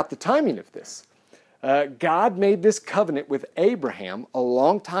think about the timing of this. God made this covenant with Abraham a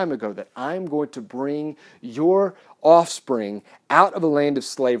long time ago that I'm going to bring your offspring out of a land of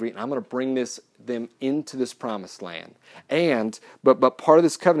slavery, and I'm going to bring them into this promised land. But part of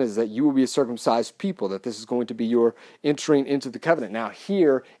this covenant is that you will be a circumcised people, that this is going to be your entering into the covenant. Now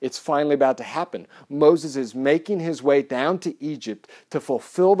here, it's finally about to happen. Moses is making his way down to Egypt to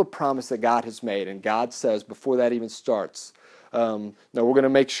fulfill the promise that God has made, and God says before that even starts, no, we're going to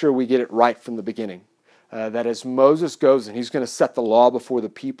make sure we get it right from the beginning. That as Moses goes and he's going to set the law before the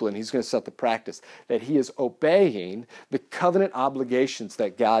people and he's going to set the practice, that he is obeying the covenant obligations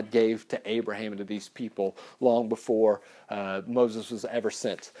that God gave to Abraham and to these people long before Moses was ever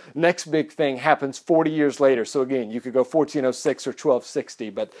sent. Next big thing happens 40 years later. So again, you could go 1406 or 1260,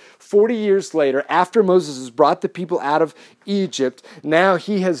 but 40 years later, after Moses has brought the people out of Egypt, now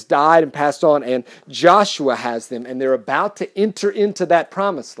he has died and passed on, and Joshua has them, and they're about to enter into that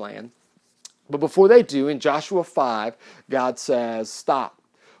promised land. But before they do, in Joshua 5, God says, stop.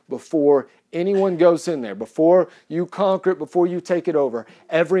 Before anyone goes in there, before you conquer it, before you take it over,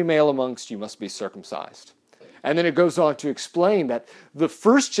 every male amongst you must be circumcised. And then it goes on to explain that the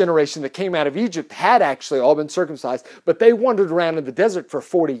first generation that came out of Egypt had actually all been circumcised, but they wandered around in the desert for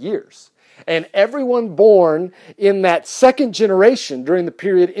 40 years. And everyone born in that second generation during the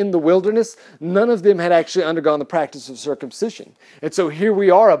period in the wilderness, none of them had actually undergone the practice of circumcision. And so here we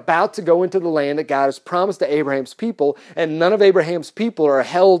are about to go into the land that God has promised to Abraham's people, and none of Abraham's people are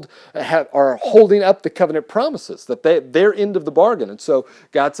holding up the covenant promises, that they're end of the bargain. And so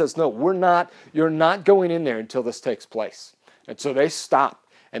God says, no, you're not going in there until this takes place. And so they stop.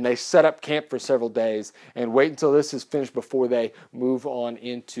 And they set up camp for several days and wait until this is finished before they move on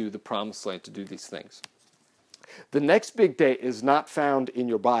into the promised land to do these things. The next big day is not found in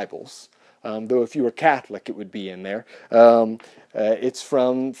your Bibles, though if you were Catholic it would be in there. It's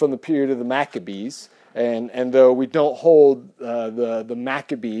from the period of the Maccabees. And though we don't hold the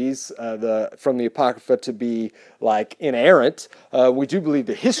Maccabees from the Apocrypha to be like inerrant, we do believe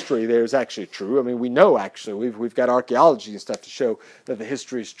the history there is actually true. I mean, we know actually we've got archaeology and stuff to show that the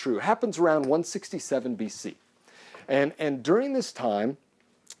history is true. It happens around 167 BC, and during this time,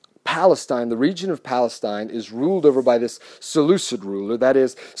 Palestine, the region of Palestine, is ruled over by this Seleucid ruler. That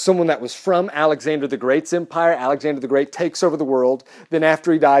is, someone that was from Alexander the Great's empire. Alexander the Great takes over the world. Then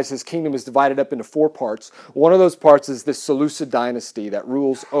after he dies, his kingdom is divided up into 4 parts. One of those parts is this Seleucid dynasty that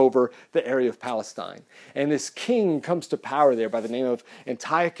rules over the area of Palestine. And this king comes to power there by the name of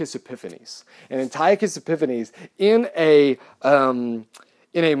Antiochus Epiphanes. And Antiochus Epiphanes, in a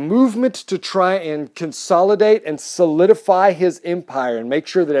movement to try and consolidate and solidify his empire and make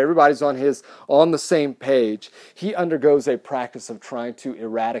sure that everybody's on the same page, he undergoes a practice of trying to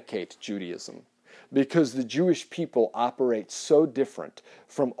eradicate Judaism, because the Jewish people operate so different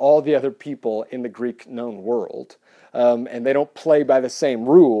from all the other people in the Greek-known world. And they don't play by the same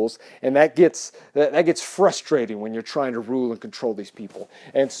rules, and that gets frustrating when you're trying to rule and control these people.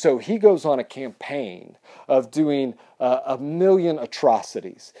 And so he goes on a campaign of doing 1,000,000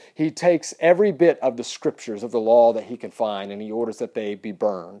 atrocities. He takes every bit of the scriptures of the law that he can find, and he orders that they be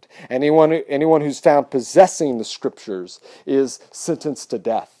burned. Anyone who's found possessing the scriptures is sentenced to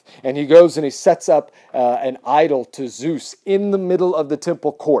death. And he goes and he sets up an idol to Zeus in the middle of the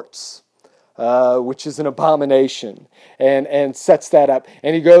temple courts. Which is an abomination, and sets that up.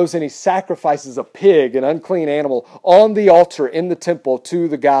 And he goes and he sacrifices a pig, an unclean animal, on the altar in the temple to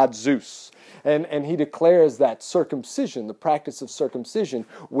the god Zeus. And he declares that circumcision, the practice of circumcision,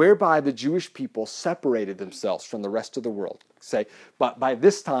 whereby the Jewish people separated themselves from the rest of the world. But by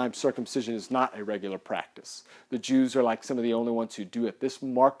this time, circumcision is not a regular practice. The Jews are like some of the only ones who do it. This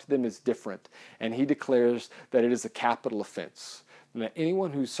marked them as different. And he declares that it is a capital offense, and that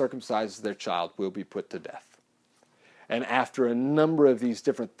anyone who circumcises their child will be put to death. And after a number of these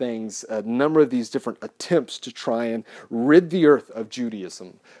different things, a number of these different attempts to try and rid the earth of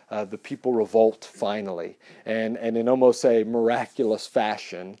Judaism, the people revolt finally. And in almost a miraculous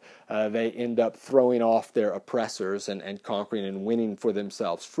fashion, they end up throwing off their oppressors and conquering and winning for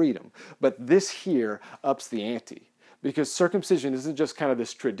themselves freedom. But this here ups the ante, Because circumcision isn't just kind of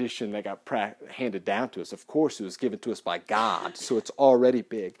this tradition that got handed down to us. Of course, it was given to us by God, so it's already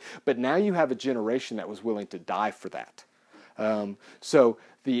big. But now you have a generation that was willing to die for that. So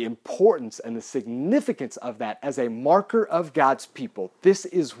the importance and the significance of that as a marker of God's people, this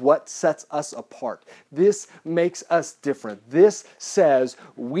is what sets us apart. This makes us different. This says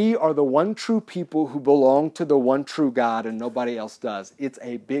we are the one true people who belong to the one true God and nobody else does. It's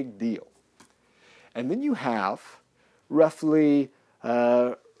a big deal. And then you have roughly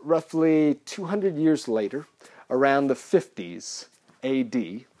 200 years later, around the 50s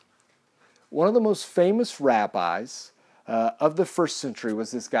AD, one of the most famous rabbis of the first century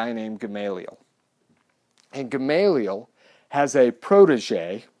was this guy named Gamaliel. And Gamaliel has a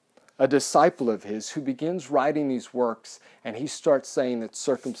protege, a disciple of his, who begins writing these works, and he starts saying that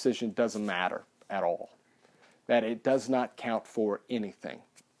circumcision doesn't matter at all, that it does not count for anything.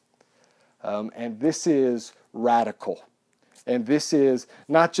 And this is radical. And this is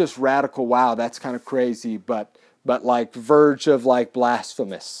not just radical, wow, that's kind of crazy, but like verge of like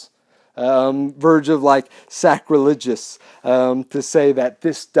blasphemous, verge of like sacrilegious, to say that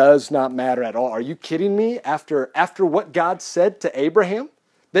this does not matter at all. Are you kidding me? After what God said to Abraham,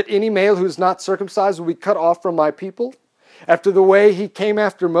 that any male who is not circumcised will be cut off from my people? After the way he came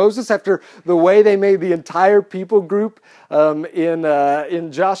after Moses, after the way they made the entire people group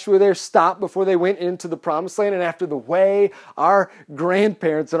in Joshua there stop before they went into the promised land, and after the way our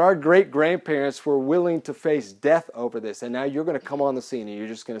grandparents and our great-grandparents were willing to face death over this, and now you're going to come on the scene and you're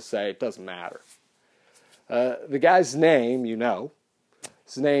just going to say it doesn't matter. The guy's name, you know,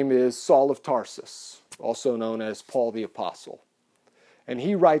 his name is Saul of Tarsus, also known as Paul the Apostle. And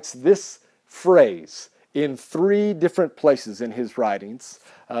he writes this phrase in 3 different places in his writings.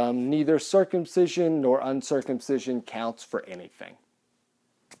 Neither circumcision nor uncircumcision counts for anything.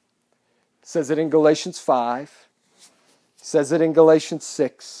 Says it in Galatians 5. Says it in Galatians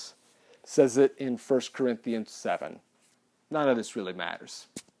 6. Says it in 1 Corinthians 7. None of this really matters.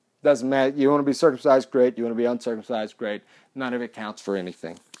 Doesn't matter. You want to be circumcised, great. You want to be uncircumcised, great. None of it counts for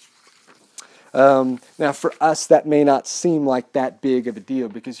anything. Now, for us, that may not seem like that big of a deal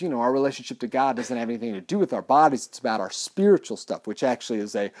because, our relationship to God doesn't have anything to do with our bodies. It's about our spiritual stuff, which actually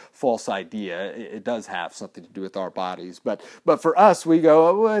is a false idea. It does have something to do with our bodies. But for us, we go,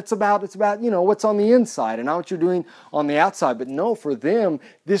 oh, well, it's about what's on the inside and not what you're doing on the outside. But no, for them,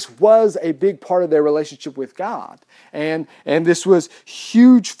 this was a big part of their relationship with God. And this was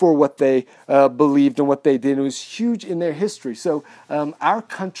huge for what they believed and what they did. It was huge in their history. So our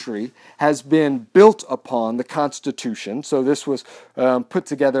country has been built upon the Constitution. So this was put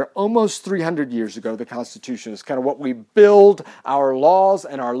together almost 300 years ago. The Constitution is kind of what we build our laws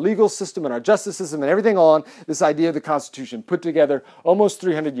and our legal system and our justice system and everything on. This idea of the Constitution put together almost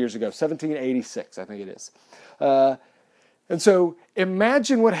 300 years ago, 1786, I think it is. And so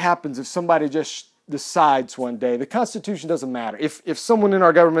imagine what happens if somebody just decides one day the Constitution doesn't matter. If someone in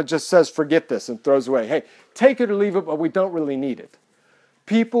our government just says, forget this and throws away, hey, take it or leave it, but we don't really need it.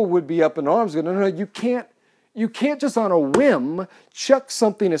 People would be up in arms going, no, you can't just on a whim chuck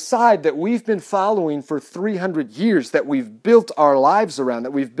something aside that we've been following for 300 years, that we've built our lives around,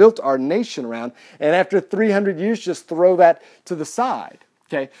 that we've built our nation around, and after 300 years just throw that to the side.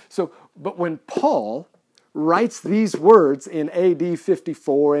 Okay? So, but when Paul writes these words in AD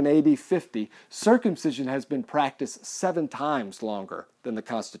 54 and AD 50, circumcision has been practiced 7 times longer than the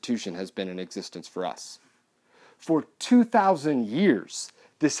Constitution has been in existence for us. For 2,000 years,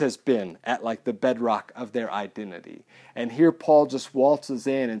 this has been at like the bedrock of their identity. And here Paul just waltzes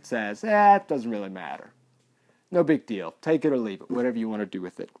in and says, it doesn't really matter. No big deal. Take it or leave it, whatever you want to do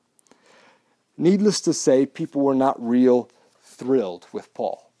with it. Needless to say, people were not real thrilled with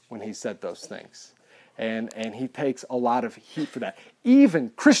Paul when he said those things. And he takes a lot of heat for that.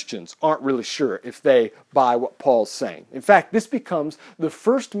 Even Christians aren't really sure if they buy what Paul's saying. In fact, this becomes the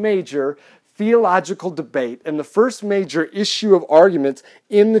first major theological debate and the first major issue of arguments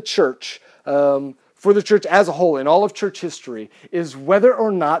in the church, for the church as a whole, in all of church history, is whether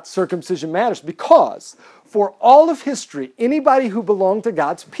or not circumcision matters. Because for all of history, anybody who belonged to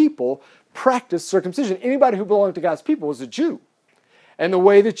God's people practiced circumcision. Anybody who belonged to God's people was a Jew. And the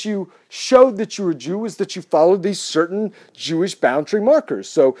way that you showed that you were a Jew was that you followed these certain Jewish boundary markers.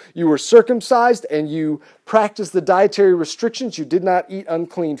 So you were circumcised and you practiced the dietary restrictions. You did not eat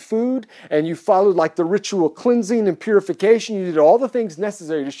unclean food, and you followed like the ritual cleansing and purification. You did all the things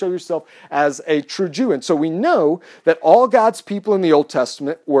necessary to show yourself as a true Jew. And so we know that all God's people in the Old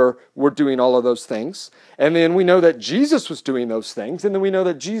Testament were doing all of those things. And then we know that Jesus was doing those things. And then we know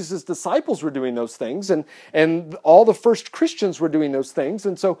that Jesus' disciples were doing those things. And all the first Christians were doing those things.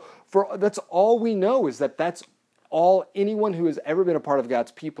 And so that's all we know, is that that's anyone who has ever been a part of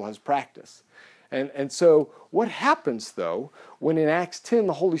God's people has practiced. And so what happens, though, when in Acts 10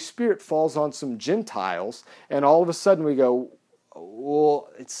 the Holy Spirit falls on some Gentiles, and all of a sudden we go, well,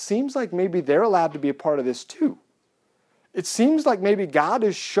 it seems like maybe they're allowed to be a part of this too. It seems like maybe God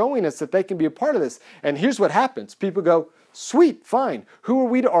is showing us that they can be a part of this. And here's what happens. People go, sweet, fine. Who are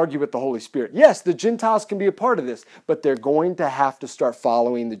we to argue with the Holy Spirit? Yes, the Gentiles can be a part of this, but they're going to have to start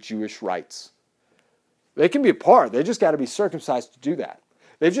following the Jewish rites. They can be a part. They just got to be circumcised to do that.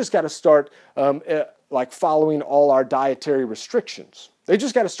 They've just got to start following all our dietary restrictions. They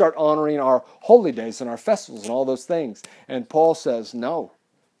just got to start honoring our holy days and our festivals and all those things. And Paul says, no.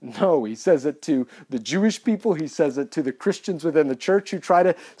 No, he says it to the Jewish people. He says it to the Christians within the church who try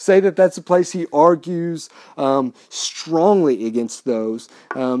to say that that's a place. He argues strongly against those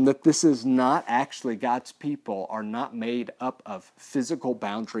that this is not actually, God's people are not made up of physical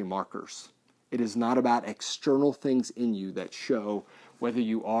boundary markers. It is not about external things in you that show whether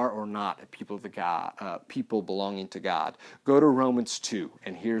you are or not a people of people belonging to God. Go to Romans 2,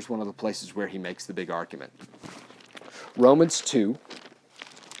 and here's one of the places where he makes the big argument. Romans 2.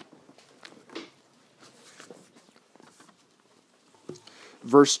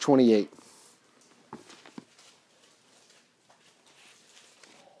 Verse 28.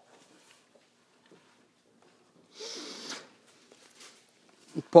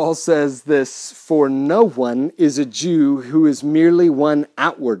 Paul says this, "For no one is a Jew who is merely one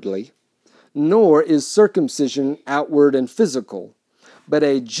outwardly, nor is circumcision outward and physical, but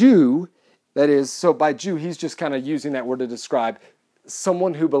a Jew," that is, so by Jew, he's just kind of using that word to describe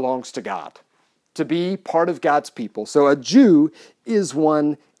someone who belongs to God, to be part of God's people. So a Jew is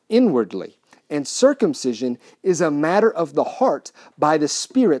one inwardly, and circumcision is a matter of the heart by the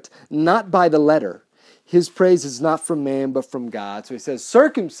Spirit, not by the letter. His praise is not from man, but from God. So he says,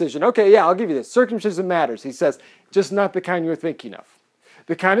 circumcision, okay, yeah, I'll give you this. Circumcision matters. He says, just not the kind you're thinking of.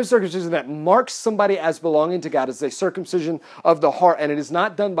 The kind of circumcision that marks somebody as belonging to God is a circumcision of the heart, and it is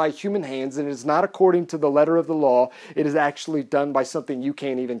not done by human hands, and it is not according to the letter of the law. It is actually done by something you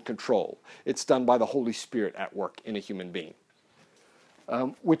can't even control. It's done by the Holy Spirit at work in a human being,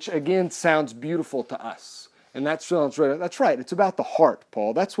 which again sounds beautiful to us. And that's right. It's about the heart,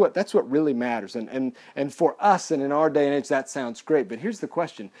 Paul. That's what really matters. And for us and in our day and age, that sounds great. But here's the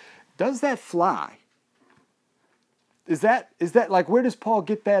question: does that fly? Is that like, where does Paul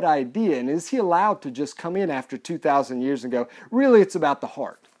get that idea? And is he allowed to just come in after 2,000 years and go, really, it's about the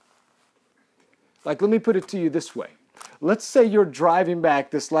heart? Like, let me put it to you this way. Let's say you're driving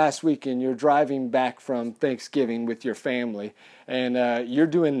back this last weekend. You're driving back from Thanksgiving with your family, and you're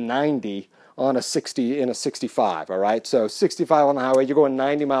doing 90 on a 60 in a 65, all right? So 65 on the highway, you're going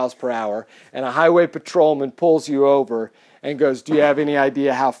 90 miles per hour, and a highway patrolman pulls you over and goes, "Do you have any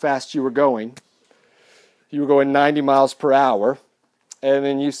idea how fast you were going?" You were going 90 miles per hour, and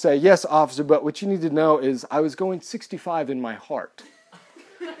then you say, "Yes, officer, but what you need to know is I was going 65 in my heart."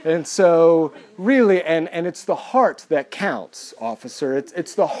 And so, really, and it's the heart that counts, officer.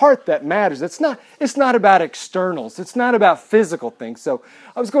 It's the heart that matters. It's not about externals. It's not about physical things. So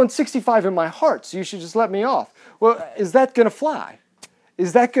I was going 65 in my heart, so you should just let me off. Well, is that going to fly?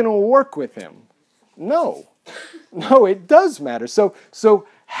 Is that going to work with him? No. No, it does matter. So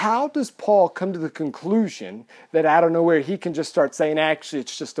how does Paul come to the conclusion that out of nowhere he can just start saying, actually,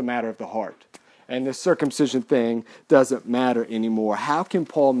 it's just a matter of the heart, and the circumcision thing doesn't matter anymore? How can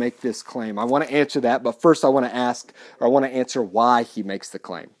Paul make this claim? I want to answer that, but first I want to answer why he makes the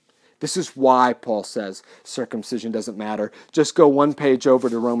claim. This is why Paul says circumcision doesn't matter. Just go one page over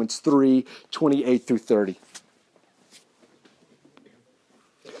to Romans 3, 28 through 30.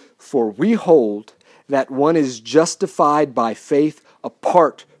 "For we hold that one is justified by faith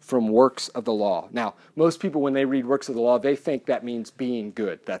apart from works of the law." Now, most people, when they read works of the law, they think that means being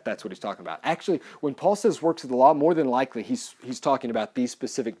good. That's what he's talking about. Actually, when Paul says works of the law, more than likely he's talking about these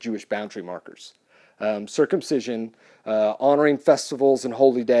specific Jewish boundary markers. Circumcision, honoring festivals and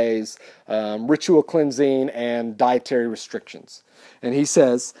holy days, ritual cleansing, and dietary restrictions. And he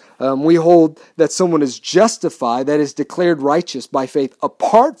says, we hold that someone is justified, that is declared righteous by faith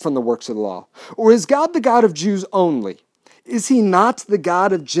apart from the works of the law. Or is God the God of Jews only? Is he not the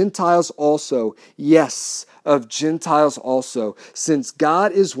God of Gentiles also? Yes, of Gentiles also, since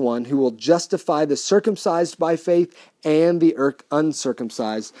God is one who will justify the circumcised by faith and the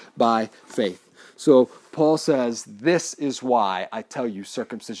uncircumcised by faith. So Paul says, this is why I tell you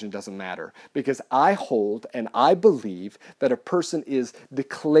circumcision doesn't matter. Because I hold and I believe that a person is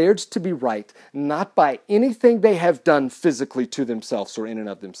declared to be right, not by anything they have done physically to themselves or in and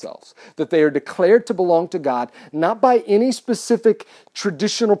of themselves. That they are declared to belong to God, not by any specific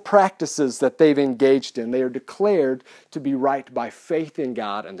traditional practices that they've engaged in. They are declared to be right by faith in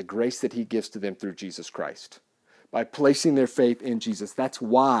God and the grace that He gives to them through Jesus Christ. By placing their faith in Jesus. That's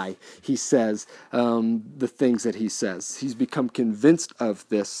why he says the things that he says. He's become convinced of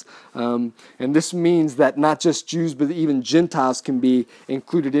this. And this means that not just Jews, but even Gentiles can be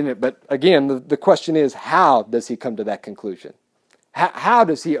included in it. But again, the question is, how does he come to that conclusion? How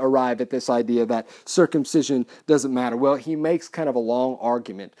does he arrive at this idea that circumcision doesn't matter? Well, he makes kind of a long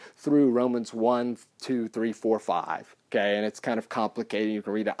argument through Romans 1, 2, 3, 4, 5. Okay, and it's kind of complicated. You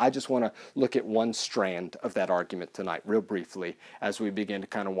can read it. I just want to look at one strand of that argument tonight, real briefly, as we begin to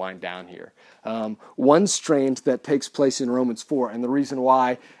kind of wind down here. One strand that takes place in Romans 4, and the reason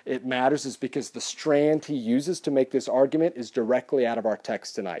why it matters is because the strand he uses to make this argument is directly out of our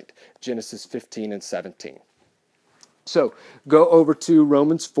text tonight, Genesis 15 and 17. So, go over to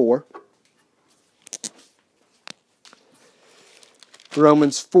Romans 4.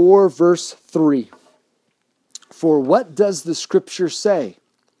 Romans 4, verse 3. For what does the Scripture say?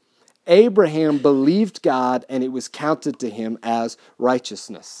 Abraham believed God, and it was counted to him as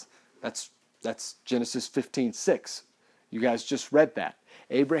righteousness. That's Genesis 15:6. You guys just read that.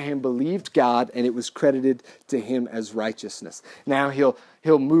 Abraham believed God, and it was credited to him as righteousness. Now he'll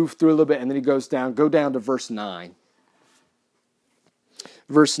move through a little bit, and then he goes down. Go down to verse 9.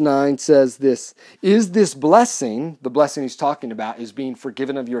 Verse 9 says this, is this blessing, the blessing he's talking about is being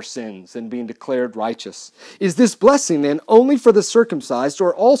forgiven of your sins and being declared righteous. Is this blessing then only for the circumcised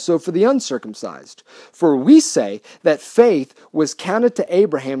or also for the uncircumcised? For we say that faith was counted to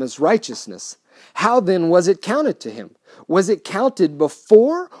Abraham as righteousness. How then was it counted to him? Was it counted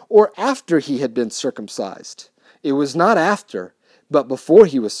before or after he had been circumcised? It was not after, but before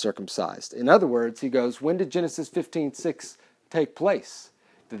he was circumcised. In other words, he goes, when did Genesis 15:6 take place?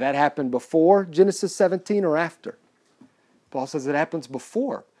 Did that happen before Genesis 17 or after? Paul says it happens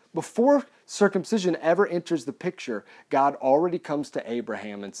before. Before circumcision ever enters the picture, God already comes to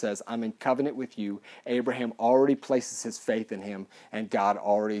Abraham and says, I'm in covenant with you. Abraham already places his faith in him, and God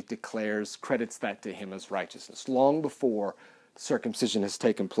already credits that to him as righteousness. Long before circumcision has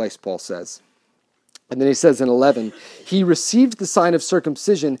taken place, Paul says. And then he says in 11, he received the sign of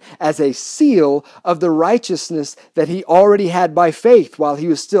circumcision as a seal of the righteousness that he already had by faith while he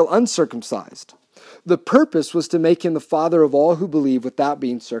was still uncircumcised. The purpose was to make him the father of all who believe without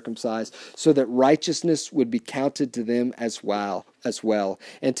being circumcised, so that righteousness would be counted to them as well,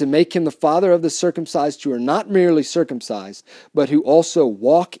 and to make him the father of the circumcised who are not merely circumcised, but who also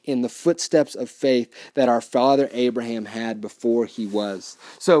walk in the footsteps of faith that our father Abraham had before he was.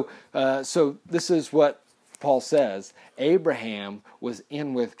 So this is what Paul says. Abraham was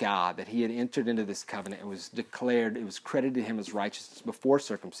in with God, that he had entered into this covenant and was declared, it was credited to him as righteousness before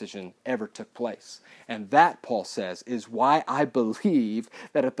circumcision ever took place. And that, Paul says, is why I believe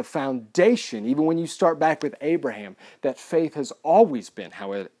that at the foundation, even when you start back with Abraham, that faith has always been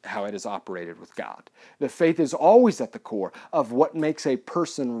how it has operated with God. That faith is always at the core of what makes a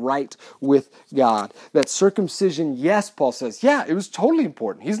person right with God. That circumcision, yes, Paul says, yeah, it was totally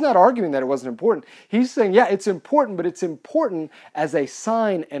important. He's not arguing that it wasn't important. He's saying, yeah, it's important, but it's important as a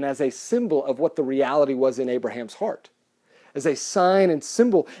sign and as a symbol of what the reality was in Abraham's heart. As a sign and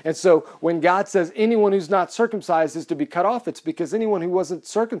symbol. And so when God says anyone who's not circumcised is to be cut off, it's because anyone who wasn't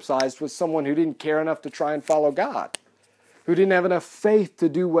circumcised was someone who didn't care enough to try and follow God, who didn't have enough faith to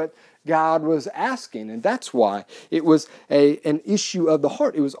do what God was asking. And that's why it was an issue of the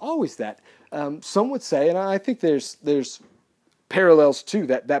heart. It was always that. Some would say, and I think there's parallels to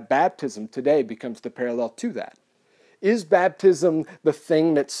that baptism today becomes the parallel to that. Is baptism the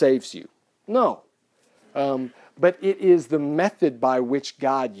thing that saves you? No. But it is the method by which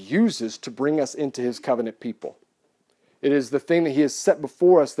God uses to bring us into His covenant people. It is the thing that He has set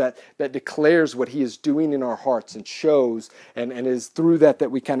before us that declares what He is doing in our hearts and shows, and is through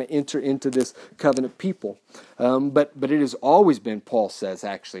that we kind of enter into this covenant people. But it has always been, Paul says,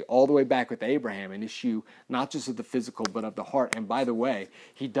 actually, all the way back with Abraham, an issue not just of the physical but of the heart. And by the way,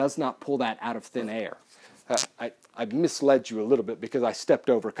 he does not pull that out of thin air. I misled you a little bit because I stepped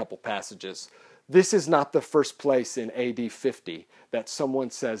over a couple passages. This is not the first place in AD 50 that someone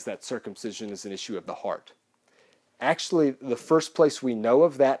says that circumcision is an issue of the heart. Actually, the first place we know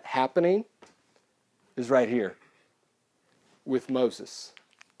of that happening is right here with Moses.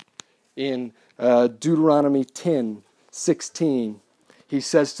 In Deuteronomy 10:16, he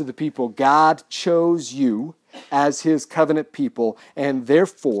says to the people, God chose you as his covenant people, and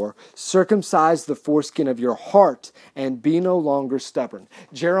therefore circumcise the foreskin of your heart and be no longer stubborn.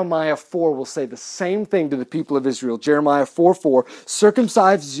 Jeremiah 4 will say the same thing to the people of Israel. Jeremiah 4:4,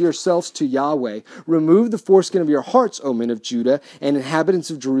 circumcise yourselves to Yahweh. Remove the foreskin of your hearts, O men of Judah and inhabitants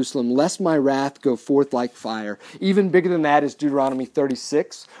of Jerusalem, lest my wrath go forth like fire. Even bigger than that is Deuteronomy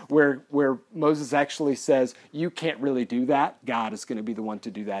 36, where Moses actually says, you can't really do that. God is going to be the one to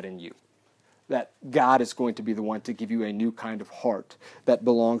do that in you. That God is going to be the one to give you a new kind of heart that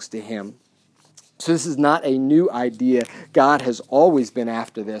belongs to him. So this is not a new idea. God has always been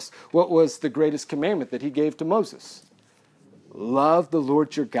after this. What was the greatest commandment that he gave to Moses? Love the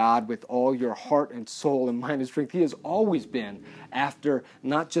Lord your God with all your heart and soul and mind and strength. He has always been after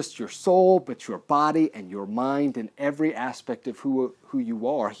not just your soul, but your body and your mind and every aspect of who you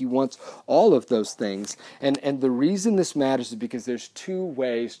are. He wants all of those things. And the reason this matters is because there's two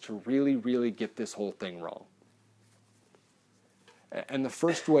ways to really, really get this whole thing wrong. And the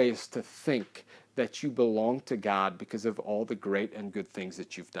first way is to think that you belong to God because of all the great and good things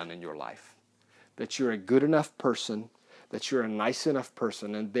that you've done in your life. That you're a good enough person, that you're a nice enough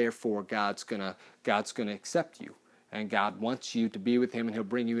person, and therefore God's gonna accept you. And God wants you to be with him, and he'll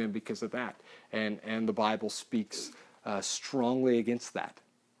bring you in because of that. And the Bible speaks strongly against that.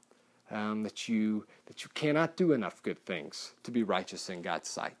 That you cannot do enough good things to be righteous in God's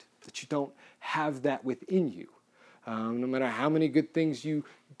sight. That you don't have that within you. No matter how many good things you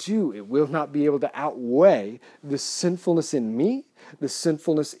do, it will not be able to outweigh the sinfulness in me, the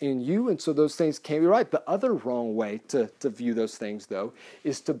sinfulness in you, and so those things can't be right. The other wrong way to view those things, though,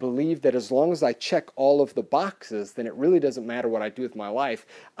 is to believe that as long as I check all of the boxes, then it really doesn't matter what I do with my life.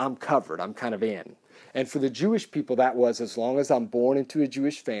 I'm covered. I'm kind of in. And for the Jewish people, that was as long as I'm born into a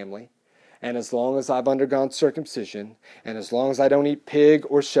Jewish family, and as long as I've undergone circumcision, and as long as I don't eat pig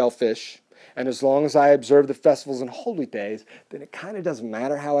or shellfish, and as long as I observe the festivals and holy days, then it kind of doesn't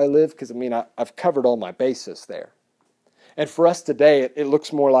matter how I live, because, I've covered all my bases there. And for us today, it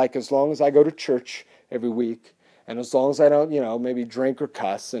looks more like as long as I go to church every week, and as long as I don't, maybe drink or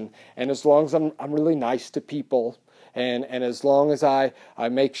cuss, and as long as I'm really nice to people, and as long as I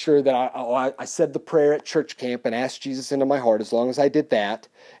make sure that I said the prayer at church camp and asked Jesus into my heart, as long as I did that,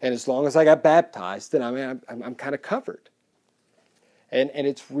 and as long as I got baptized, then I'm kind of covered. And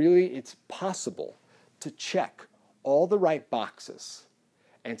it's possible to check all the right boxes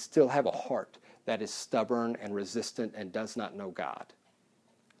and still have a heart that is stubborn and resistant and does not know God,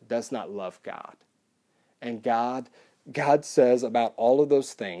 does not love God. And God says about all of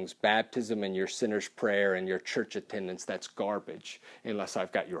those things, baptism and your sinner's prayer and your church attendance, that's garbage unless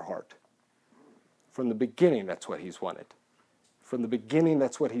I've got your heart. From the beginning, that's what he's wanted. From the beginning,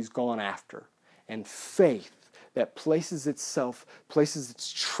 that's what he's gone after. And faith that places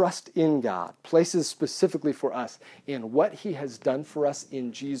its trust in God, places specifically for us in what he has done for us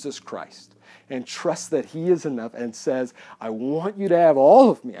in Jesus Christ, and trusts that he is enough and says, I want you to have all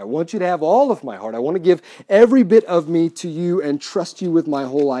of me. I want you to have all of my heart. I want to give every bit of me to you and trust you with my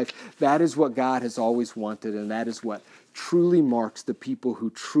whole life. That is what God has always wanted, and that is what truly marks the people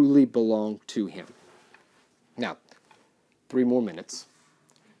who truly belong to him. Now, 3 more minutes.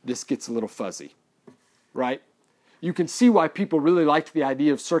 This gets a little fuzzy, right? You can see why people really liked the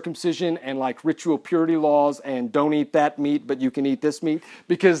idea of circumcision and like ritual purity laws and don't eat that meat, but you can eat this meat.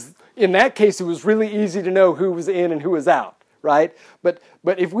 Because in that case, it was really easy to know who was in and who was out, right? But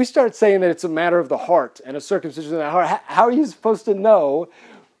if we start saying that it's a matter of the heart and a circumcision of the heart, how are you supposed to know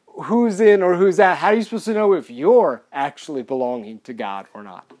who's in or who's out? How are you supposed to know if you're actually belonging to God or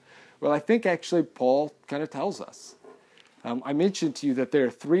not? Well, I think actually Paul kind of tells us. I mentioned to you that there are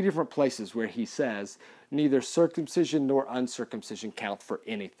 3 different places where he says, neither circumcision nor uncircumcision count for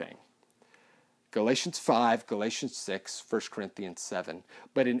anything. Galatians 5, Galatians 6, 1 Corinthians 7.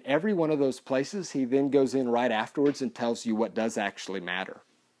 But in every one of those places, he then goes in right afterwards and tells you what does actually matter.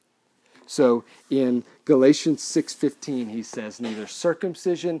 So in Galatians 6:15, he says, neither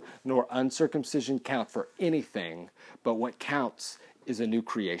circumcision nor uncircumcision count for anything, but what counts is a new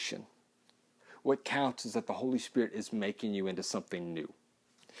creation. What counts is that the Holy Spirit is making you into something new.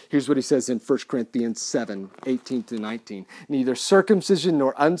 Here's what he says in 1 Corinthians 7, 18 to 19. Neither circumcision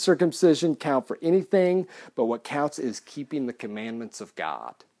nor uncircumcision count for anything, but what counts is keeping the commandments of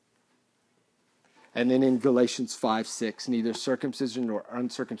God. And then in Galatians 5, 6, neither circumcision nor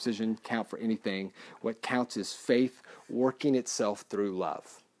uncircumcision count for anything. What counts is faith working itself through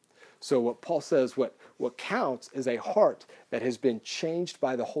love. So what Paul says, what counts is a heart that has been changed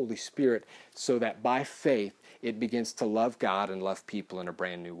by the Holy Spirit so that by faith it begins to love God and love people in a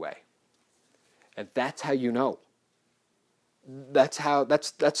brand new way. And that's how you know.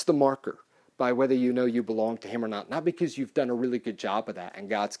 that's the marker by whether you know you belong to him or not. Not because you've done a really good job of that and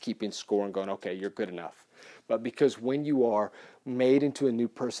God's keeping score and going, okay, you're good enough. But because when you are made into a new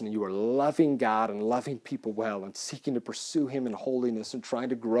person and you are loving God and loving people well and seeking to pursue him in holiness and trying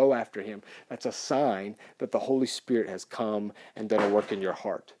to grow after him, that's a sign that the Holy Spirit has come and done a work in your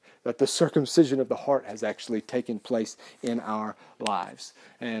heart. That the circumcision of the heart has actually taken place in our lives.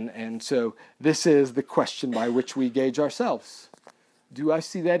 And so this is the question by which we gauge ourselves. Do I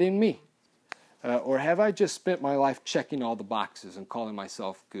see that in me? Or have I just spent my life checking all the boxes and calling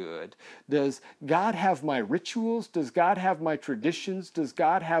myself good? Does God have my rituals? Does God have my traditions? Does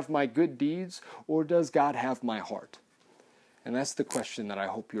God have my good deeds? Or does God have my heart? And that's the question that I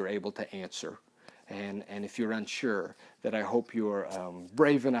hope you're able to answer. And if you're unsure, that I hope you're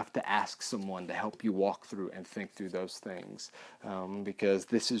brave enough to ask someone to help you walk through and think through those things. Because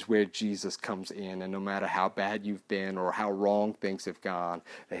this is where Jesus comes in, and no matter how bad you've been or how wrong things have gone,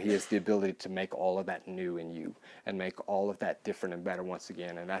 that he has the ability to make all of that new in you and make all of that different and better once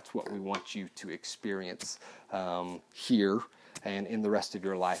again. And that's what we want you to experience here and in the rest of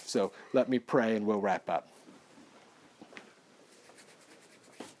your life. So let me pray and we'll wrap up.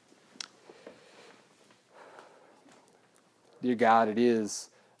 Dear God, it is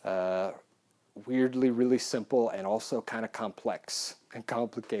weirdly really simple and also kind of complex and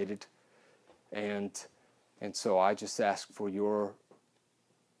complicated. And so I just ask for your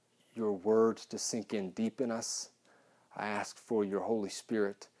word to sink in deep in us. I ask for your Holy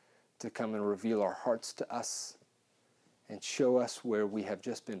Spirit to come and reveal our hearts to us and show us where we have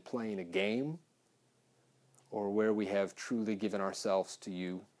just been playing a game or where we have truly given ourselves to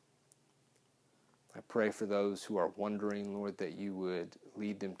you. I pray for those who are wondering, Lord, that you would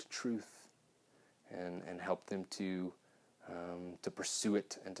lead them to truth and help them to pursue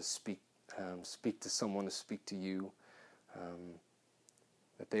it and to speak to someone, to speak to you,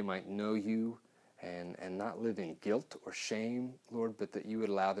 that they might know you and not live in guilt or shame, Lord, but that you would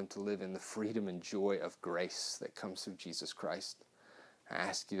allow them to live in the freedom and joy of grace that comes through Jesus Christ. I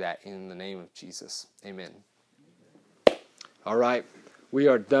ask you that in the name of Jesus. Amen. All right. We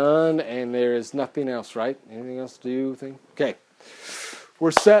are done, and there is nothing else, right? Anything else to do? Okay.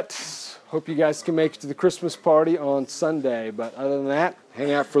 We're set. Hope you guys can make it to the Christmas party on Sunday. But other than that,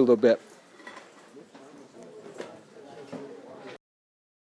 hang out for a little bit.